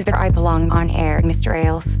convince you that I belong on air, Mr.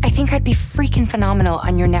 Ailes. I think I'd be freaking phenomenal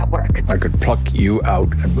on your network. I could pluck you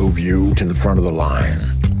out and move you to the front of the line.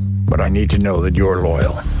 But I need to know that you're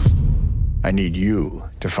loyal. I need you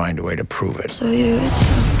to find a way to prove it. So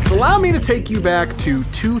allow me to take you back to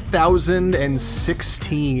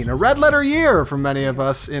 2016, a red letter year for many of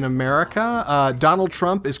us in America. Donald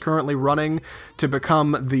Trump is currently running to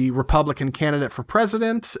become the Republican candidate for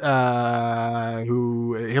president,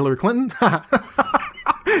 who Hillary Clinton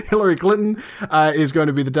Hillary Clinton is going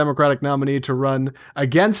to be the Democratic nominee to run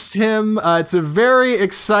against him. It's a very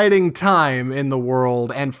exciting time in the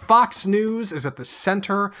world, and Fox News is at the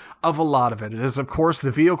center of a lot of it. It is, of course,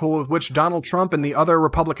 the vehicle with which Donald Trump and the other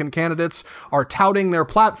Republican candidates are touting their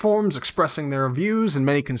platforms, expressing their views, and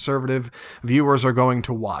many conservative viewers are going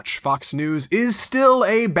to watch. Fox News is still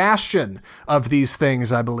a bastion of these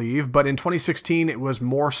things, I believe, but in 2016 it was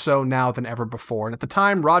more so now than ever before. And at the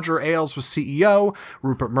time, Roger Ailes was CEO,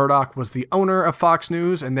 Rupert Murdoch was the owner of Fox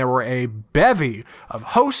News, and there were a bevy of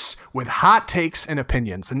hosts with hot takes and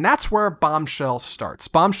opinions. And that's where Bombshell starts.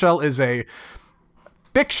 Bombshell is a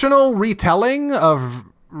fictional retelling of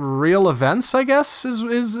real events, I guess,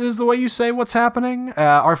 is the way you say what's happening.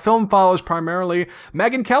 Our film follows primarily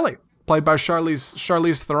Megyn Kelly, played by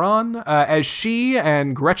Charlize Theron, as she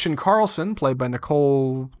and Gretchen Carlson, played by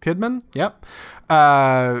Nicole Kidman,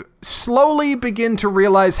 slowly begin to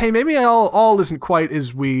realize, hey, maybe all isn't quite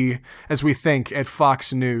as we think at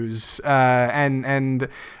Fox News, and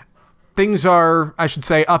things are, I should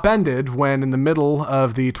say, upended when, in the middle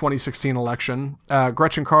of the 2016 election,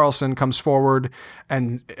 Gretchen Carlson comes forward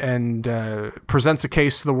and presents a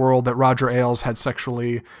case to the world that Roger Ailes had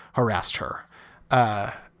sexually harassed her.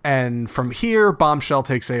 And from here, Bombshell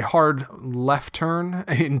takes a hard left turn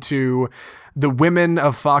into the women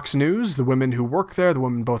of Fox News, the women who work there, the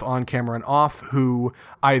women both on camera and off, who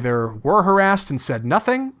either were harassed and said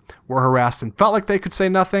nothing, were harassed and felt like they could say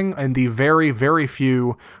nothing, and the very, very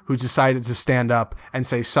few who decided to stand up and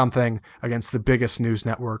say something against the biggest news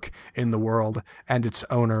network in the world and its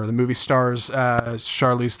owner. The movie stars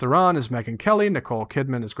Charlize Theron as Megyn Kelly, Nicole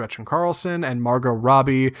Kidman as Gretchen Carlson, and Margot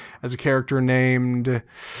Robbie as a character named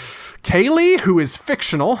Kaylee, who is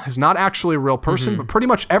fictional, is not actually a real person, but pretty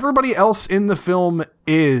much everybody else in the film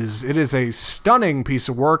is. It is a stunning piece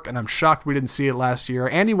of work, and I'm shocked we didn't see it last year.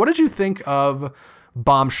 Andy, what did you think of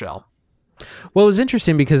Bombshell? Well, it was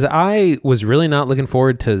interesting because I was really not looking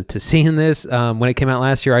forward to seeing this. When it came out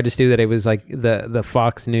last year, I just knew that it was like the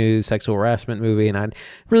Fox News sexual harassment movie, and I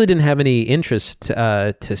really didn't have any interest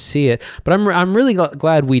to see it. But I'm really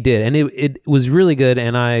glad we did, and it was really good.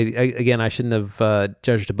 And I shouldn't have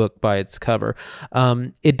judged a book by its cover.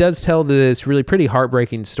 It does tell this really pretty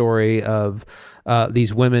heartbreaking story of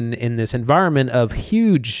these women in this environment of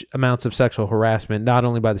huge amounts of sexual harassment, not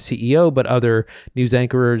only by the CEO, but other news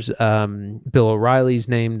anchors. Bill O'Reilly's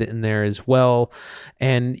named in there as well.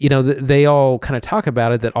 And, they all kind of talk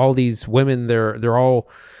about it, that all these women, they're all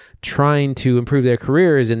trying to improve their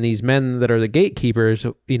careers, and these men that are the gatekeepers,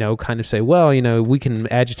 kind of say, well, we can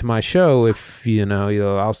add you to my show if,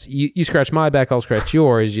 you scratch my back, I'll scratch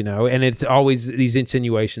yours, and it's always these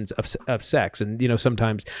insinuations of sex, and,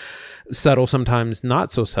 sometimes subtle, sometimes not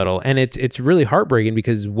so subtle. And it's really heartbreaking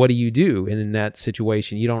because what do you do in that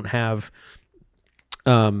situation? You don't have,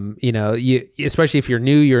 especially if you're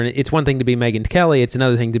new, it's one thing to be Megyn Kelly. It's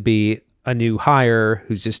another thing to be a new hire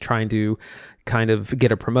who's just trying to kind of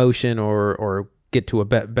get a promotion or get to a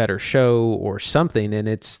better show or something. And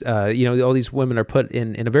it's, all these women are put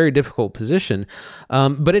in a very difficult position.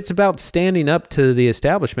 But it's about standing up to the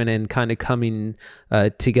establishment and kind of coming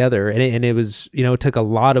together. And it was, it took a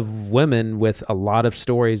lot of women with a lot of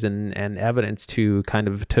stories and evidence to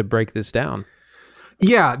break this down.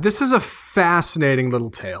 Yeah, this is a fascinating little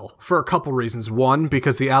tale for a couple reasons. One,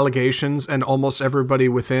 because the allegations and almost everybody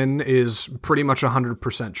within is pretty much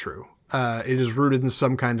 100% true. It is rooted in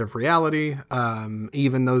some kind of reality.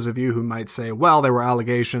 Even those of you who might say, well, there were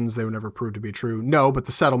allegations, they were never proved to be true. No, but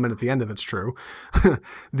the settlement at the end of it's true.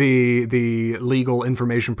 The legal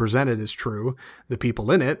information presented is true. The people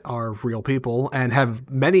in it are real people, and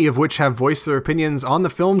many of which have voiced their opinions on the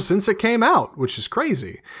film since it came out, which is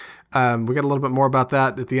crazy. We got a little bit more about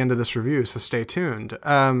that at the end of this review, so stay tuned.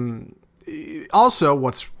 Also,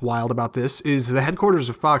 what's wild about this is the headquarters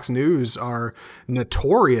of Fox News are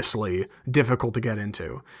notoriously difficult to get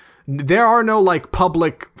into. There are no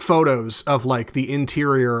public photos of the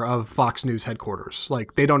interior of Fox News headquarters.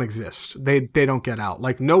 They don't exist. They don't get out.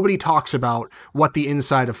 Nobody talks about what the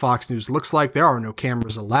inside of Fox News looks like. There are no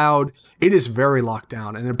cameras allowed. It is very locked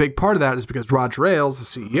down. And a big part of that is because Roger Ailes, the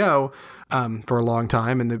CEO, for a long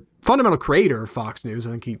time, and the fundamental creator of Fox News,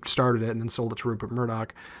 I think he started it and then sold it to Rupert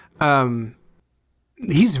Murdoch.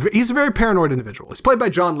 He's a very paranoid individual. He's played by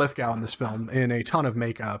John Lithgow in this film in a ton of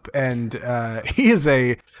makeup, and he is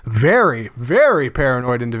a very, very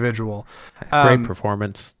paranoid individual. Great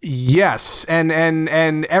performance. Yes, and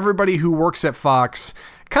everybody who works at Fox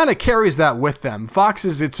kind of carries that with them. Fox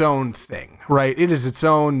is its own thing. right? It is its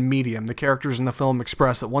own medium. The characters in the film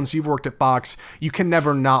express that once you've worked at Fox, you can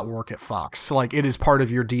never not work at Fox. Like, it is part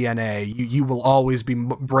of your DNA. You will always be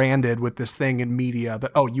branded with this thing in media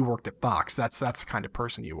that, oh, you worked at Fox. That's the kind of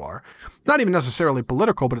person you are. Not even necessarily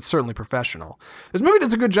political, but it's certainly professional. This movie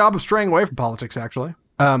does a good job of straying away from politics, actually.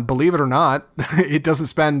 Believe it or not, it doesn't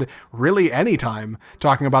spend really any time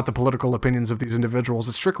talking about the political opinions of these individuals.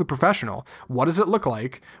 It's strictly professional. What does it look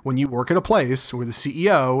like when you work at a place where the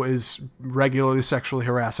CEO is regularly sexually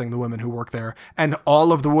harassing the women who work there, and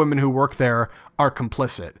all of the women who work there are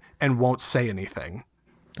complicit and won't say anything?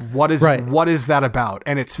 What is that about?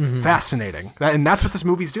 And it's fascinating. And that's what this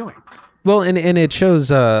movie's doing. Well, and it shows,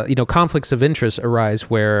 conflicts of interest arise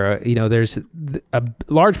where, there's a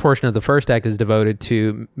large portion of the first act is devoted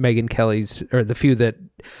to Megyn Kelly's, or the feud that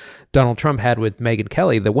Donald Trump had with Megyn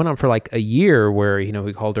Kelly that went on for like a year where, he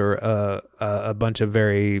called her a bunch of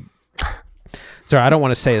very, sorry, I don't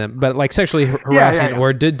want to say them, but like sexually harassing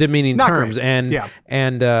or demeaning Not terms. Great.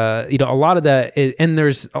 And a lot of that, and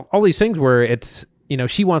there's all these things where it's,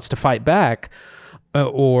 she wants to fight back.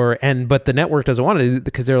 But the network doesn't want to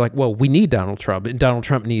because they're like, well, we need Donald Trump and Donald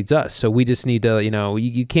Trump needs us. So we just need to,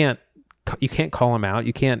 you can't call him out.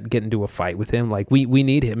 You can't get into a fight with him. Like we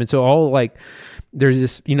need him. And so all like, there's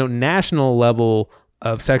this, national level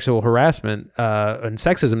of sexual harassment, and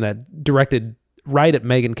sexism that directed right at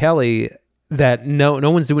Megyn Kelly that no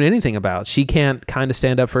one's doing anything about. She can't kind of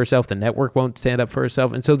stand up for herself. The network won't stand up for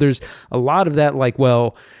herself. And so there's a lot of that, like,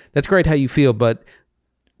 well, that's great how you feel, but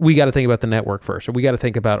we got to think about the network first, or we got to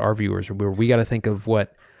think about our viewers, or we got to think of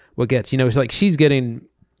what gets, it's like she's getting,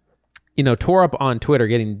 tore up on Twitter,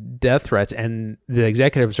 getting death threats, and the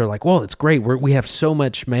executives are like, well, it's great. We have so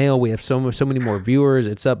much mail. We have so many more viewers.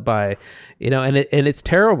 It's up by, and it's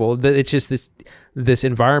terrible. It's just this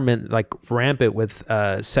environment like rampant with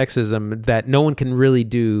sexism that no one can really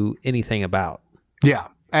do anything about. Yeah.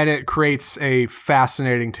 And it creates a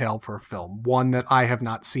fascinating tale for a film, one that I have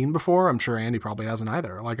not seen before. I'm sure Andy probably hasn't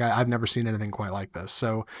either. Like, I've never seen anything quite like this.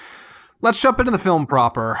 So let's jump into the film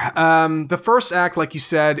proper. The first act, like you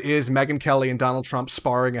said, is Megyn Kelly and Donald Trump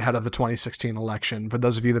sparring ahead of the 2016 election. For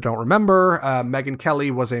those of you that don't remember, Megyn Kelly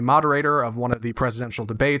was a moderator of one of the presidential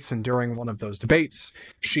debates, and during one of those debates,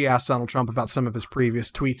 she asked Donald Trump about some of his previous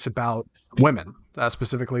tweets about women.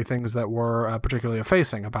 Specifically things that were particularly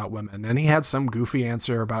effacing about women. And he had some goofy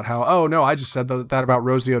answer about how, oh, no, I just said that about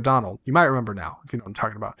Rosie O'Donnell. You might remember now, if you know what I'm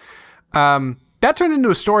talking about. That turned into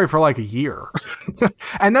a story for like a year.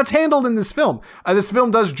 And that's handled in this film. This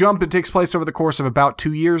film does jump. It takes place over the course of about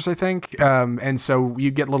 2 years, I think. And so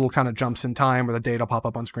you get little kind of jumps in time where the date will pop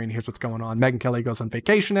up on screen. Here's what's going on. Megyn Kelly goes on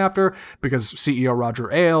vacation after because CEO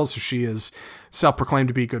Roger Ailes, who she is self-proclaimed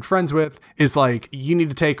to be good friends with, is like, you need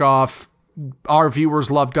to take off. Our viewers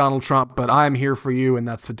love Donald Trump, but I'm here for you, and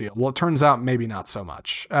that's the deal. Well, it turns out maybe not so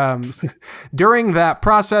much. During that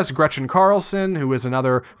process, Gretchen Carlson, who is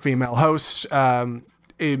another female host,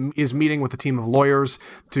 is meeting with a team of lawyers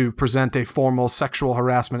to present a formal sexual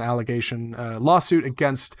harassment allegation lawsuit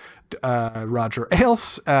against Roger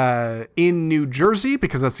Ailes in New Jersey,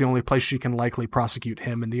 because that's the only place she can likely prosecute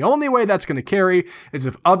him. And the only way that's going to carry is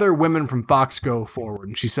if other women from Fox go forward.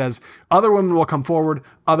 And she says other women will come forward,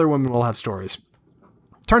 other women will have stories.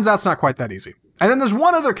 Turns out it's not quite that easy. And then there's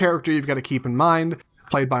one other character you've got to keep in mind,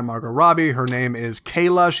 played by Margot Robbie. Her name is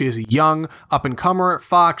Kayla. She is a young up-and-comer at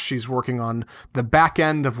Fox. She's working on the back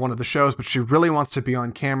end of one of the shows, but she really wants to be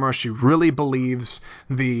on camera. She really believes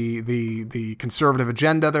the conservative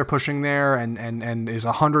agenda they're pushing there and is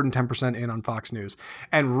 110% in on Fox News.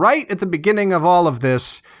 And right at the beginning of all of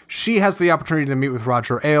this, she has the opportunity to meet with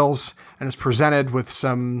Roger Ailes and is presented with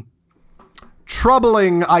some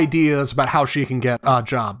troubling ideas about how she can get a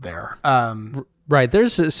job there. Right.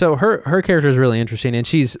 So her character is really interesting, and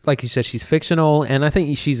she's, like you said, she's fictional, and I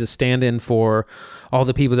think she's a stand-in for all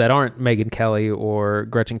the people that aren't Megyn Kelly or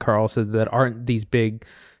Gretchen Carlson, that aren't these big,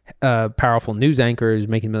 powerful news anchors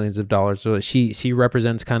making millions of dollars. So she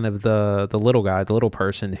represents kind of the little guy, the little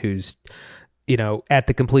person who's, at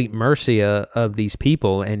the complete mercy of these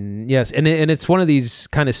people. And yes, and it's one of these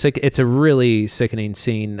kind of sick. It's a really sickening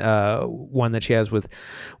scene, one that she has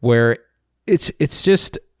where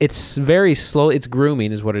it's very slow. It's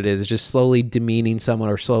grooming is what it is. It's just slowly demeaning someone,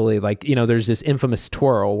 or slowly, like, there's this infamous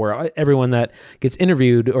twirl where everyone that gets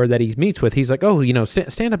interviewed or that he meets with, he's like, oh,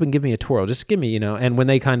 stand up and give me a twirl. Just give me, and when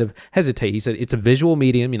they kind of hesitate, he said, it's a visual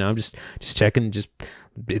medium. I'm just checking,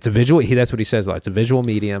 it's a visual. That's what he says. It's a visual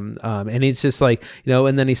medium. And it's just like,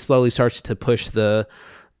 and then he slowly starts to push the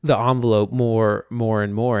envelope more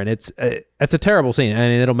and more. And it's a terrible scene,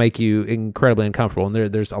 and it'll make you incredibly uncomfortable.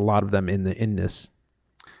 And there's a lot of them in this.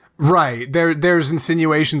 Right. There's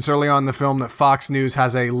insinuations early on in the film that Fox News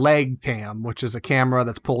has a leg cam, which is a camera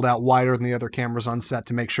that's pulled out wider than the other cameras on set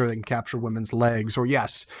to make sure they can capture women's legs. Or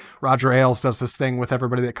yes, Roger Ailes does this thing with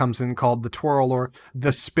everybody that comes in called the twirl or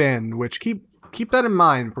the spin, which keep that in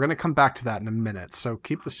mind. We're going to come back to that in a minute. So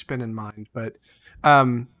keep the spin in mind. But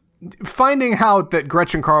finding out that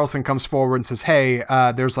Gretchen Carlson comes forward and says, hey,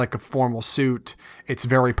 there's like a formal suit. It's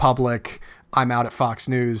very public. I'm out at Fox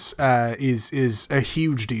News is a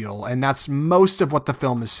huge deal. And that's most of what the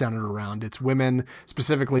film is centered around. It's women,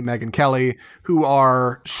 specifically Megyn Kelly, who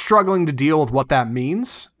are struggling to deal with what that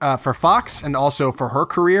means for Fox and also for her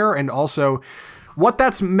career and also what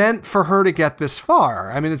that's meant for her to get this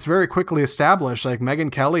far. I mean, it's very quickly established, like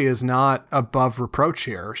Megyn Kelly is not above reproach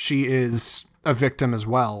here. She is a victim as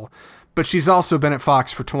well. But she's also been at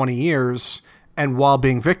Fox for 20 years and while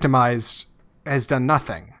being victimized has done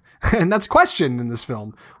nothing. And that's questioned in this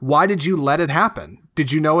film. Why did you let it happen?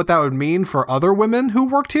 Did you know what that would mean for other women who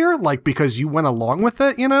worked here? Like, because you went along with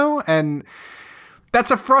it, you know? And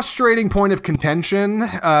that's a frustrating point of contention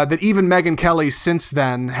that even Megyn Kelly since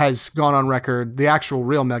then has gone on record. The actual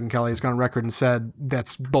real Megyn Kelly has gone on record and said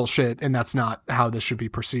that's bullshit and that's not how this should be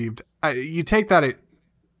perceived. You take that at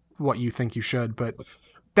what you think you should, but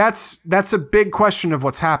that's a big question of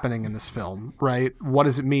what's happening in this film, right? What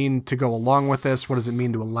does it mean to go along with this? What does it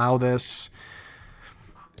mean to allow this?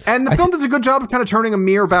 And the film does a good job of kind of turning a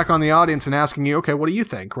mirror back on the audience and asking you, okay, what do you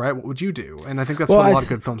think, right? What would you do? And I think that's what a lot of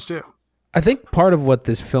good films do. I think part of what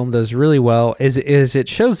this film does really well is it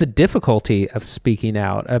shows the difficulty of speaking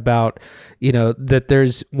out about, you know, that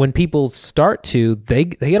there's when people start to, they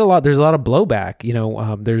get a lot, there's a lot of blowback. You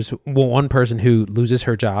know, there's one person who loses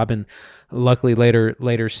her job and luckily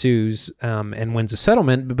later sues and wins a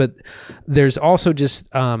settlement. But there's also just,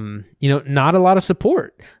 you know, not a lot of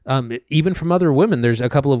support, even from other women. There's a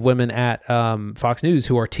couple of women at Fox News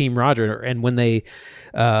who are Team Roger. And when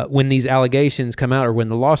these allegations come out or when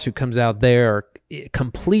the lawsuit comes out, they're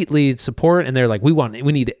completely support and they're like, we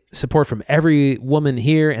need support from every woman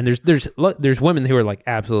here. And there's women who are like,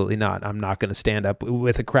 absolutely not. I'm not going to stand up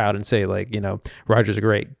with a crowd and say like, you know, Roger's a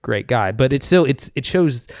great guy. But it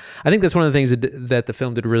shows, I think that's one of the things that the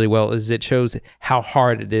film did really well is it shows how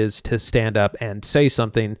hard it is to stand up and say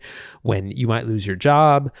something when you might lose your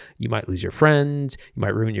job, you might lose your friends, you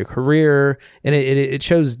might ruin your career. And it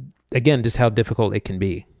shows again, just how difficult it can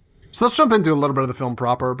be. So let's jump into a little bit of the film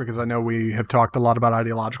proper, because I know we have talked a lot about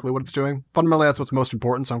ideologically what it's doing. Fundamentally, that's what's most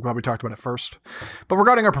important, so I'm glad we talked about it first. But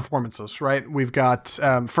regarding our performances, right, we've got,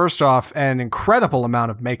 first off, an incredible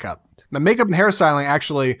amount of makeup. The makeup and hairstyling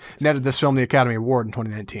actually netted this film the Academy Award in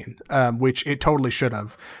 2019, which it totally should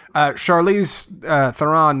have. Charlize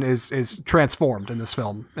Theron is transformed in this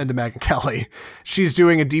film into Megyn Kelly. She's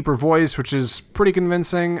doing a deeper voice, which is pretty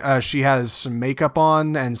convincing. She has some makeup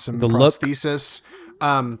on and some prosthesis.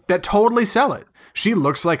 That totally sell it. She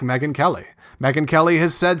looks like Megyn Kelly. Megyn Kelly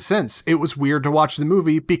has said since, it was weird to watch the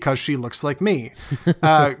movie because she looks like me.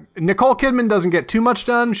 Nicole Kidman doesn't get too much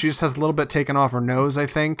done. She just has a little bit taken off her nose, I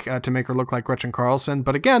think, to make her look like Gretchen Carlson.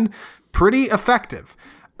 But again, pretty effective.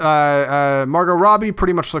 Margot Robbie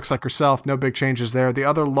pretty much looks like herself. No big changes there. The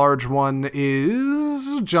other large one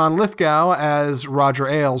is John Lithgow as Roger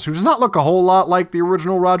Ailes, who does not look a whole lot like the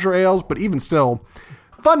original Roger Ailes, but even still,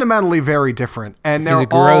 fundamentally very different. And he's a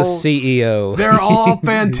gross CEO. They're all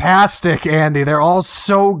fantastic, Andy. They're all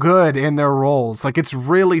so good in their roles. Like, it's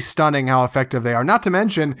really stunning how effective they are. Not to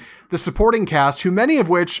mention the supporting cast, who many of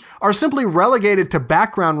which are simply relegated to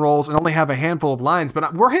background roles and only have a handful of lines.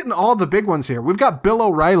 But we're hitting all the big ones here. We've got Bill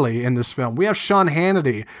O'Reilly in this film. We have Sean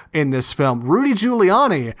Hannity in this film. Rudy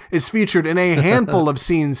Giuliani is featured in a handful of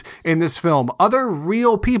scenes in this film. Other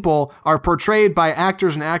real people are portrayed by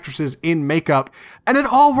actors and actresses in makeup, and it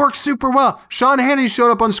all works super well. Sean Hannity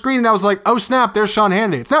showed up on screen and I was like, oh snap, there's Sean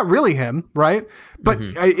Hannity. It's not really him, right? But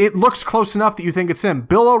it looks close enough that you think it's him.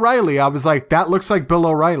 Bill O'Reilly, I was like, that looks like Bill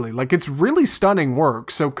O'Reilly. Like, it's really stunning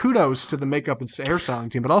work. So kudos to the makeup and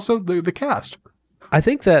hairstyling team, but also the cast. I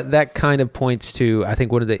think that kind of points to, I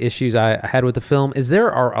think one of the issues I had with the film is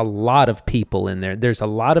there are a lot of people in there. There's a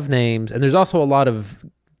lot of names, and there's also a lot of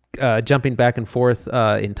jumping back and forth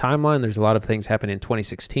in timeline. There's a lot of things happening in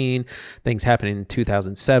 2016, things happening in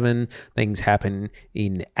 2007, things happening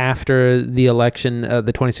after the election,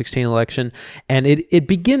 the 2016 election, and it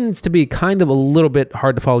begins to be kind of a little bit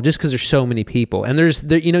hard to follow just because there's so many people. And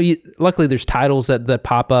luckily there's titles that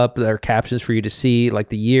pop up, there are captions for you to see, like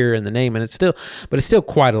the year and the name, and it's still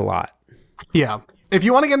quite a lot. Yeah. If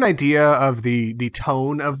you want to get an idea of the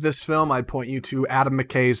tone of this film, I'd point you to Adam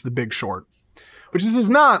McKay's The Big Short, which is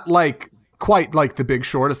not like quite like The Big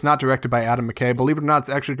Short. It's not directed by Adam McKay. Believe it or not, it's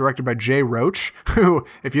actually directed by Jay Roach, who,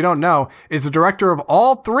 if you don't know, is the director of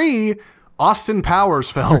all 3 Austin Powers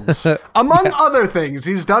films, among other things.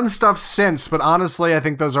 He's done stuff since, but honestly, I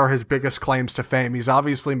think those are his biggest claims to fame. He's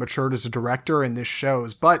obviously matured as a director, and this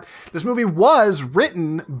shows. But this movie was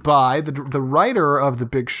written by the writer of The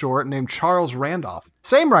Big Short named Charles Randolph.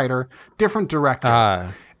 Same writer, different director.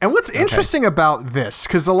 And what's interesting about this,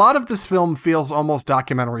 because a lot of this film feels almost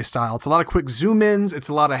documentary style. It's a lot of quick zoom ins. It's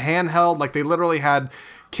a lot of handheld. Like they literally had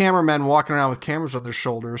cameramen walking around with cameras on their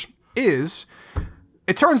shoulders.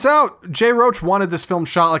 It turns out Jay Roach wanted this film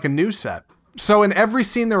shot like a news set. So in every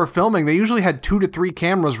scene they were filming, they usually had 2 to 3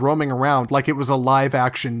 cameras roaming around like it was a live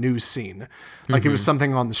action news scene. Like it was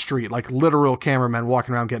something on the street, like literal cameramen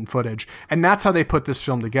walking around getting footage. And that's how they put this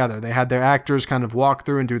film together. They had their actors kind of walk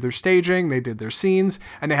through and do their staging. They did their scenes,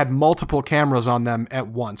 and they had multiple cameras on them at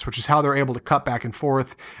once, which is how they're able to cut back and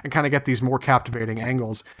forth and kind of get these more captivating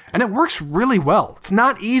angles. And it works really well. It's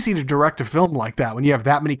not easy to direct a film like that when you have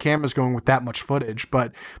that many cameras going with that much footage,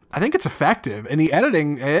 but I think it's effective. And the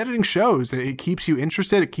editing shows. It keeps you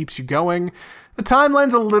interested. It keeps you going. The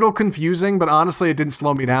timeline's a little confusing, but honestly, it didn't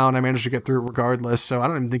slow me down. I managed to get through it regardless, so I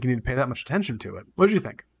don't even think you need to pay that much attention to it. What did you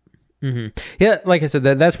think? Yeah, like I said,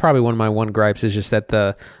 that's probably one of my gripes is just that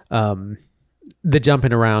the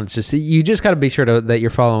jumping around. It's just you just got to be sure that you're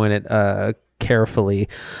following it carefully.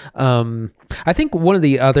 I think one of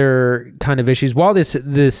the other kind of issues, while this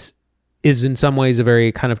is in some ways a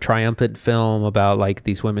very kind of triumphant film about like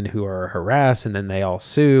these women who are harassed and then they all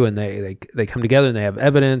sue and they come together and they have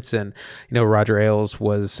evidence, and Roger Ailes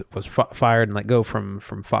was fired and let go from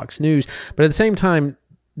Fox News, but at the same time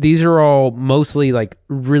these are all mostly like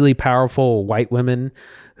really powerful white women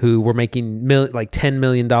who were making like $10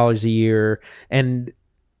 million a year, and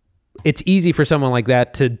it's easy for someone like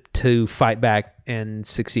that to fight back and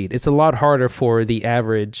succeed. It's a lot harder for the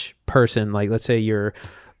average person. Like let's say you're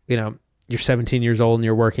 17 years old and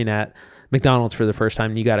you're working at McDonald's for the first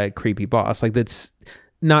time and you got a creepy boss. Like that's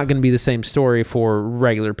not going to be the same story for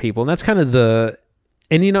regular people. And that's kind of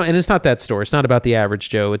and it's not that story. It's not about the average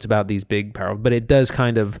Joe. It's about these big power, but it does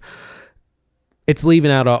it's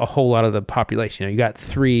leaving out a whole lot of the population. You got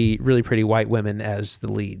 3 really pretty white women as the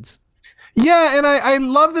leads. Yeah. And I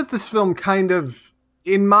love that this film kind of,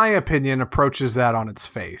 in my opinion, approaches that on its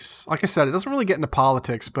face. Like I said, it doesn't really get into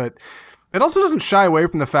politics, but it also doesn't shy away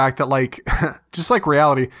from the fact that, like, just like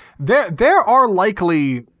reality, there are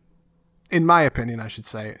likely, in my opinion, I should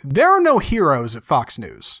say, there are no heroes at Fox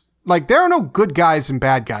News. Like, there are no good guys and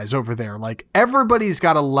bad guys over there. Like, everybody's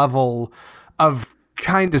got a level of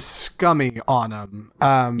kind of scummy on them.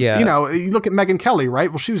 You look at Megyn Kelly, right?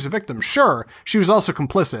 Well, she was a victim. Sure. She was also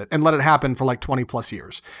complicit and let it happen for like 20 plus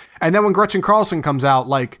years. And then when Gretchen Carlson comes out,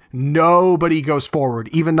 like nobody goes forward,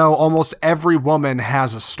 even though almost every woman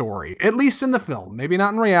has a story, at least in the film, maybe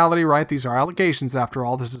not in reality, right? These are allegations after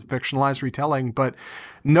all. This is fictionalized retelling, but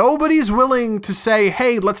nobody's willing to say,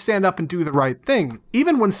 hey, let's stand up and do the right thing.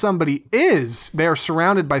 Even when somebody is, they're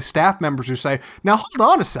surrounded by staff members who say, now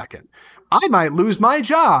hold on a second. I might lose my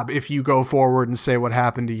job if you go forward and say what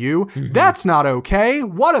happened to you. Mm-hmm. That's not okay.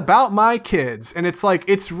 What about my kids? And it's like,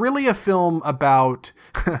 it's really a film about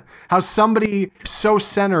how somebody so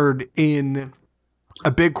centered in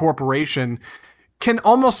a big corporation can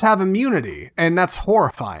almost have immunity. And that's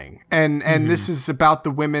horrifying. And this is about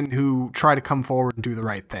the women who try to come forward and do the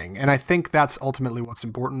right thing. And I think that's ultimately what's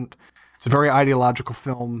important. It's a very ideological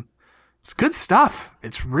film. It's good stuff.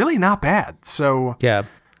 It's really not bad. So yeah.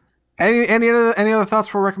 Any other thoughts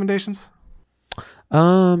for recommendations?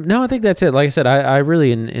 No, I think that's it. Like I said, I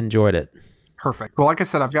really enjoyed it. Perfect. Well, like I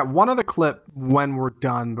said, I've got one other clip when we're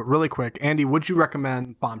done, but really quick. Andy, would you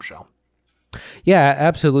recommend Bombshell? Yeah,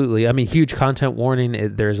 absolutely. I mean, huge content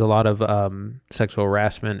warning. There's a lot of sexual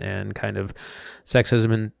harassment and kind of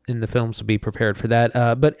sexism in the film, so be prepared for that.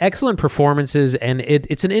 But excellent performances, and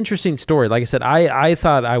it's an interesting story. Like I said, I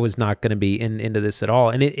thought I was not going to be into this at all,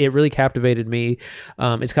 and it really captivated me.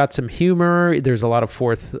 It's got some humor. There's a lot of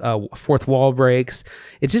fourth wall breaks.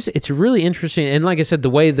 It's really interesting, and like I said, the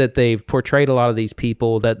way that they've portrayed a lot of these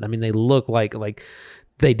people, that they look like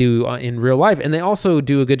they do in real life, and they also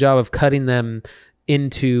do a good job of cutting them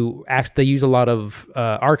into acts. They use a lot of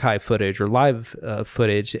archive footage or live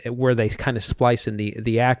footage where they kind of splice in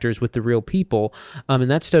the actors with the real people, and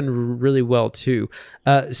that's done really well too.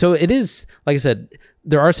 So it is, like I said,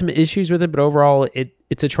 there are some issues with it, but overall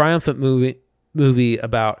it's a triumphant movie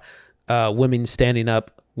about women standing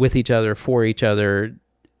up with each other, for each other,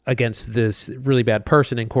 against this really bad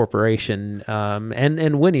person and corporation,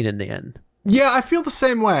 and winning in the end. Yeah, I feel the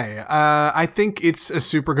same way. I think it's a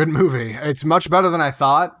super good movie. It's much better than I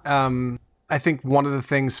thought. I think one of the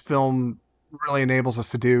things film really enables us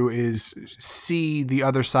to do is see the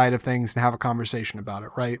other side of things and have a conversation about it,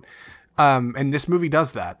 right? And this movie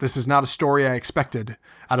does that. This is not a story I expected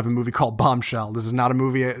out of a movie called Bombshell. This is not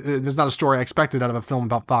a story I expected out of a film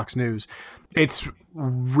about Fox News. It's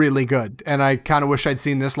really good. And I kind of wish I'd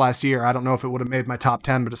seen this last year. I don't know if it would have made my top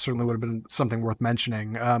 10, but it certainly would have been something worth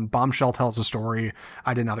mentioning. Bombshell tells a story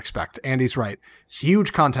I did not expect. Andy's right.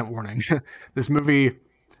 Huge content warning. This movie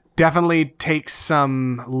definitely takes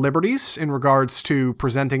some liberties in regards to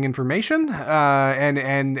presenting information,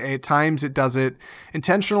 and at times it does it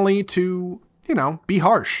intentionally to, be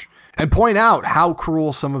harsh and point out how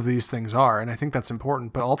cruel some of these things are. And I think that's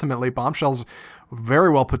important. But ultimately, Bombshell's very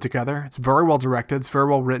well put together. It's very well directed. It's very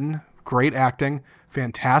well written. Great acting.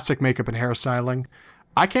 Fantastic makeup and hairstyling.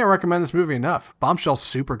 I can't recommend this movie enough. Bombshell's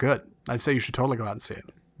super good. I'd say you should totally go out and see it.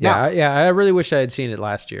 Yeah, I really wish I had seen it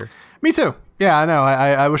last year. Me too. Yeah, I know.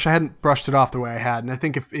 I wish I hadn't brushed it off the way I had. And I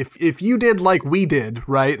think if you did like we did,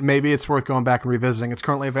 right, maybe it's worth going back and revisiting. It's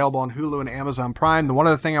currently available on Hulu and Amazon Prime. The one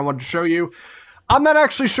other thing I wanted to show you, I'm not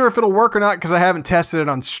actually sure if it'll work or not because I haven't tested it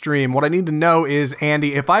on stream. What I need to know is,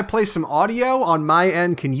 Andy, if I play some audio on my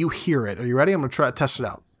end, can you hear it? Are you ready? I'm going to try to test it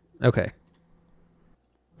out. Okay.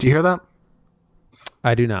 Do you hear that?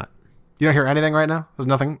 I do not. You don't hear anything right now? There's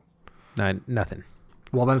nothing? Nothing.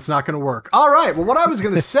 Well, then it's not going to work. All right. Well, what I was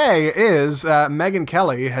going to say is Megyn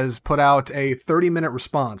Kelly has put out a 30-minute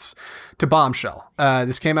response to Bombshell.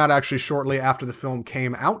 This came out actually shortly after the film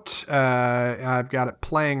came out. I've got it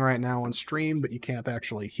playing right now on stream, but you can't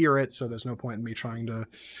actually hear it, so there's no point in me trying to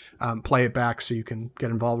play it back so you can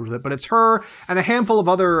get involved with it. But it's her and a handful of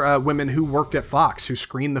other women who worked at Fox who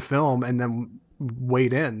screened the film and then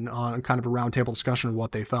weighed in on kind of a roundtable discussion of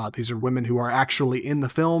what they thought. These are women who are actually in the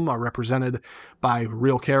film, are represented by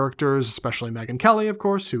real characters, especially Megyn Kelly, of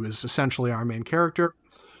course, who is essentially our main character.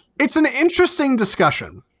 It's an interesting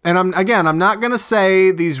discussion. And I'm not going to say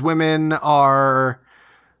these women are...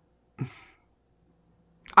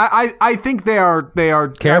 I think they are...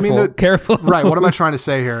 Careful, careful. Right, what am I trying to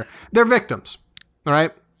say here? They're victims, all right?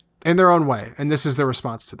 In their own way, and this is their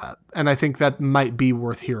response to that. And I think that might be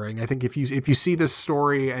worth hearing. I think if you see this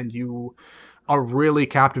story and you are really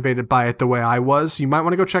captivated by it the way I was, you might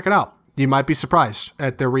want to go check it out. You might be surprised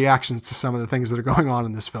at their reactions to some of the things that are going on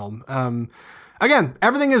in this film. Again,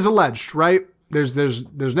 everything is alleged, right?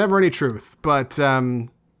 There's never any truth, but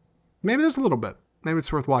maybe there's a little bit. Maybe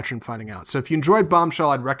it's worth watching and finding out. So if you enjoyed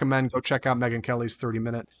Bombshell, I'd recommend go check out Megyn Kelly's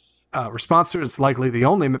 30-minute response to it. It's likely the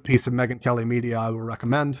only piece of Megyn Kelly media I will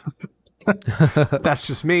recommend. That's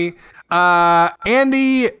just me.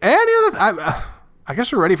 Andy, I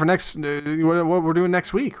guess we're ready for next. What we're doing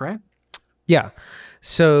next week, right? Yeah.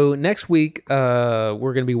 So next week, we're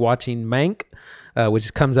going to be watching Mank,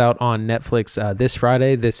 which comes out on Netflix this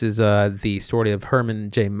Friday. This is the story of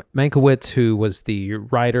Herman J. Mankiewicz, who was the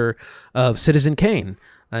writer of Citizen Kane,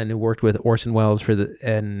 and who worked with Orson Welles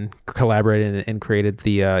and collaborated and created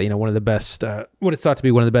the one of the best, what is thought to be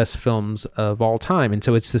one of the best films of all time. And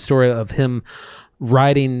so it's the story of him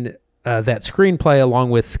writing that screenplay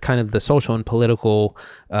along with kind of the social and political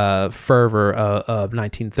fervor of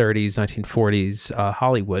 1930s, 1940s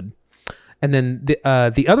Hollywood. And then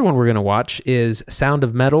the other one we're going to watch is Sound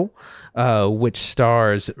of Metal, which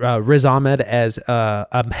stars Riz Ahmed as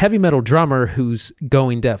a heavy metal drummer who's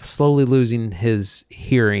going deaf, slowly losing his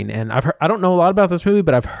hearing. And I don't know a lot about this movie,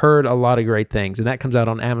 but I've heard a lot of great things. And that comes out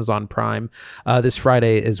on Amazon Prime this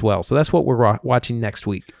Friday as well. So that's what we're watching next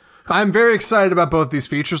week. I'm very excited about both these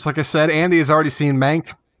features. Like I said, Andy has already seen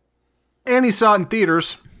Mank. Andy saw it in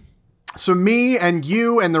theaters. So me and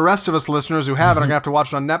you and the rest of us listeners who haven't are going to have to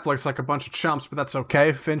watch it on Netflix like a bunch of chumps, but that's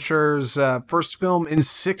okay. Fincher's first film in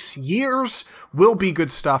 6 years will be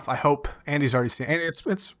good stuff, I hope. Andy's already seen it. It's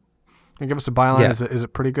can you give us a byline? Yeah. Is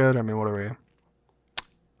it pretty good? I mean, what are we...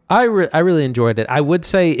 I really enjoyed it. I would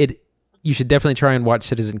say you should definitely try and watch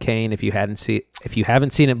Citizen Kane if you haven't seen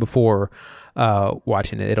it before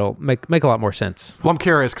watching it. It'll make a lot more sense. Well, I'm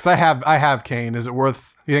curious because I have Kane. Is it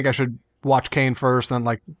worth... You think I should watch Kane first and then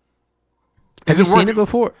like... Have you seen it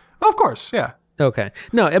before? Oh, of course, yeah. Okay.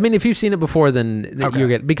 No, I mean, if you've seen it before, then you're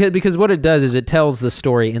good. Because what it does is it tells the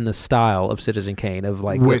story in the style of Citizen Kane, of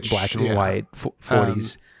like black and white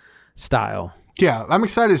 40s style. Yeah, I'm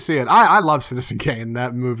excited to see it. I love Citizen Kane.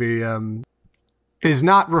 That movie is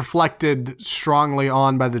not reflected strongly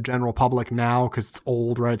on by the general public now because it's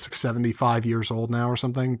old, right? It's like 75 years old now or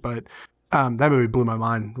something. But That movie blew my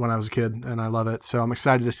mind when I was a kid, and I love it. So I'm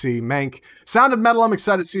excited to see Mank. Sound of Metal, I'm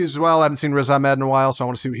excited to see as well. I haven't seen Riz Ahmed in a while, so I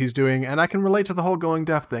want to see what he's doing, and I can relate to the whole going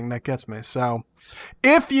deaf thing. That gets me. So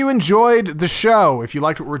if you enjoyed the show, if you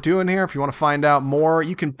liked what we're doing here, if you want to find out more,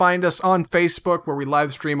 you can find us on Facebook, where we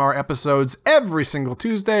live stream our episodes every single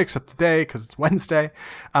Tuesday, except today because it's Wednesday.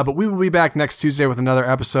 But we will be back next Tuesday with another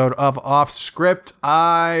episode of Off Script.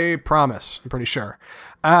 I promise. I'm pretty sure.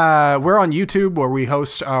 We're on YouTube, where we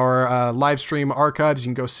host our live stream archives. You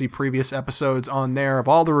can go see previous episodes on there of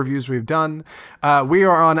all the reviews we've done. We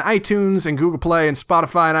are on iTunes and Google Play and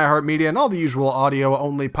Spotify and iHeartMedia and all the usual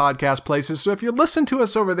audio-only podcast places. So if you listen to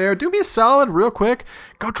us over there, do me a solid real quick.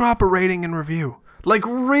 Go drop a rating and review. Like,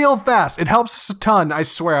 real fast. It helps us a ton, I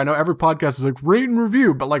swear. I know every podcast is like, rate and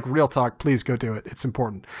review, but like, real talk, please go do it. It's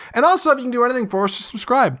important. And also, if you can do anything for us, just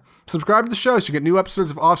subscribe. Subscribe to the show so you get new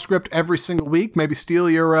episodes of Off Script every single week. Maybe steal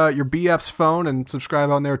your BF's phone and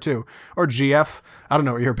subscribe on there too. Or GF. I don't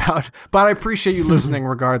know what you're about, but I appreciate you listening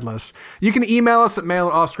regardless. You can email us at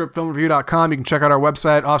mail@offscriptfilmreview.com. You can check out our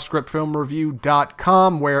website,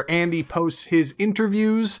 offscriptfilmreview.com, where Andy posts his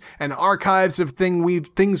interviews and archives of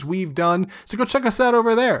things we've done. So go check us out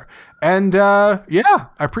over there. And yeah,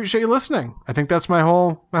 I appreciate you listening. I think that's my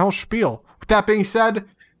whole spiel. With that being said,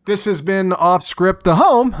 this has been Off Script, the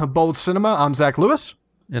home of bold cinema. I'm Zach Lewis.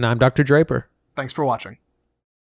 And I'm Dr. Draper. Thanks for watching.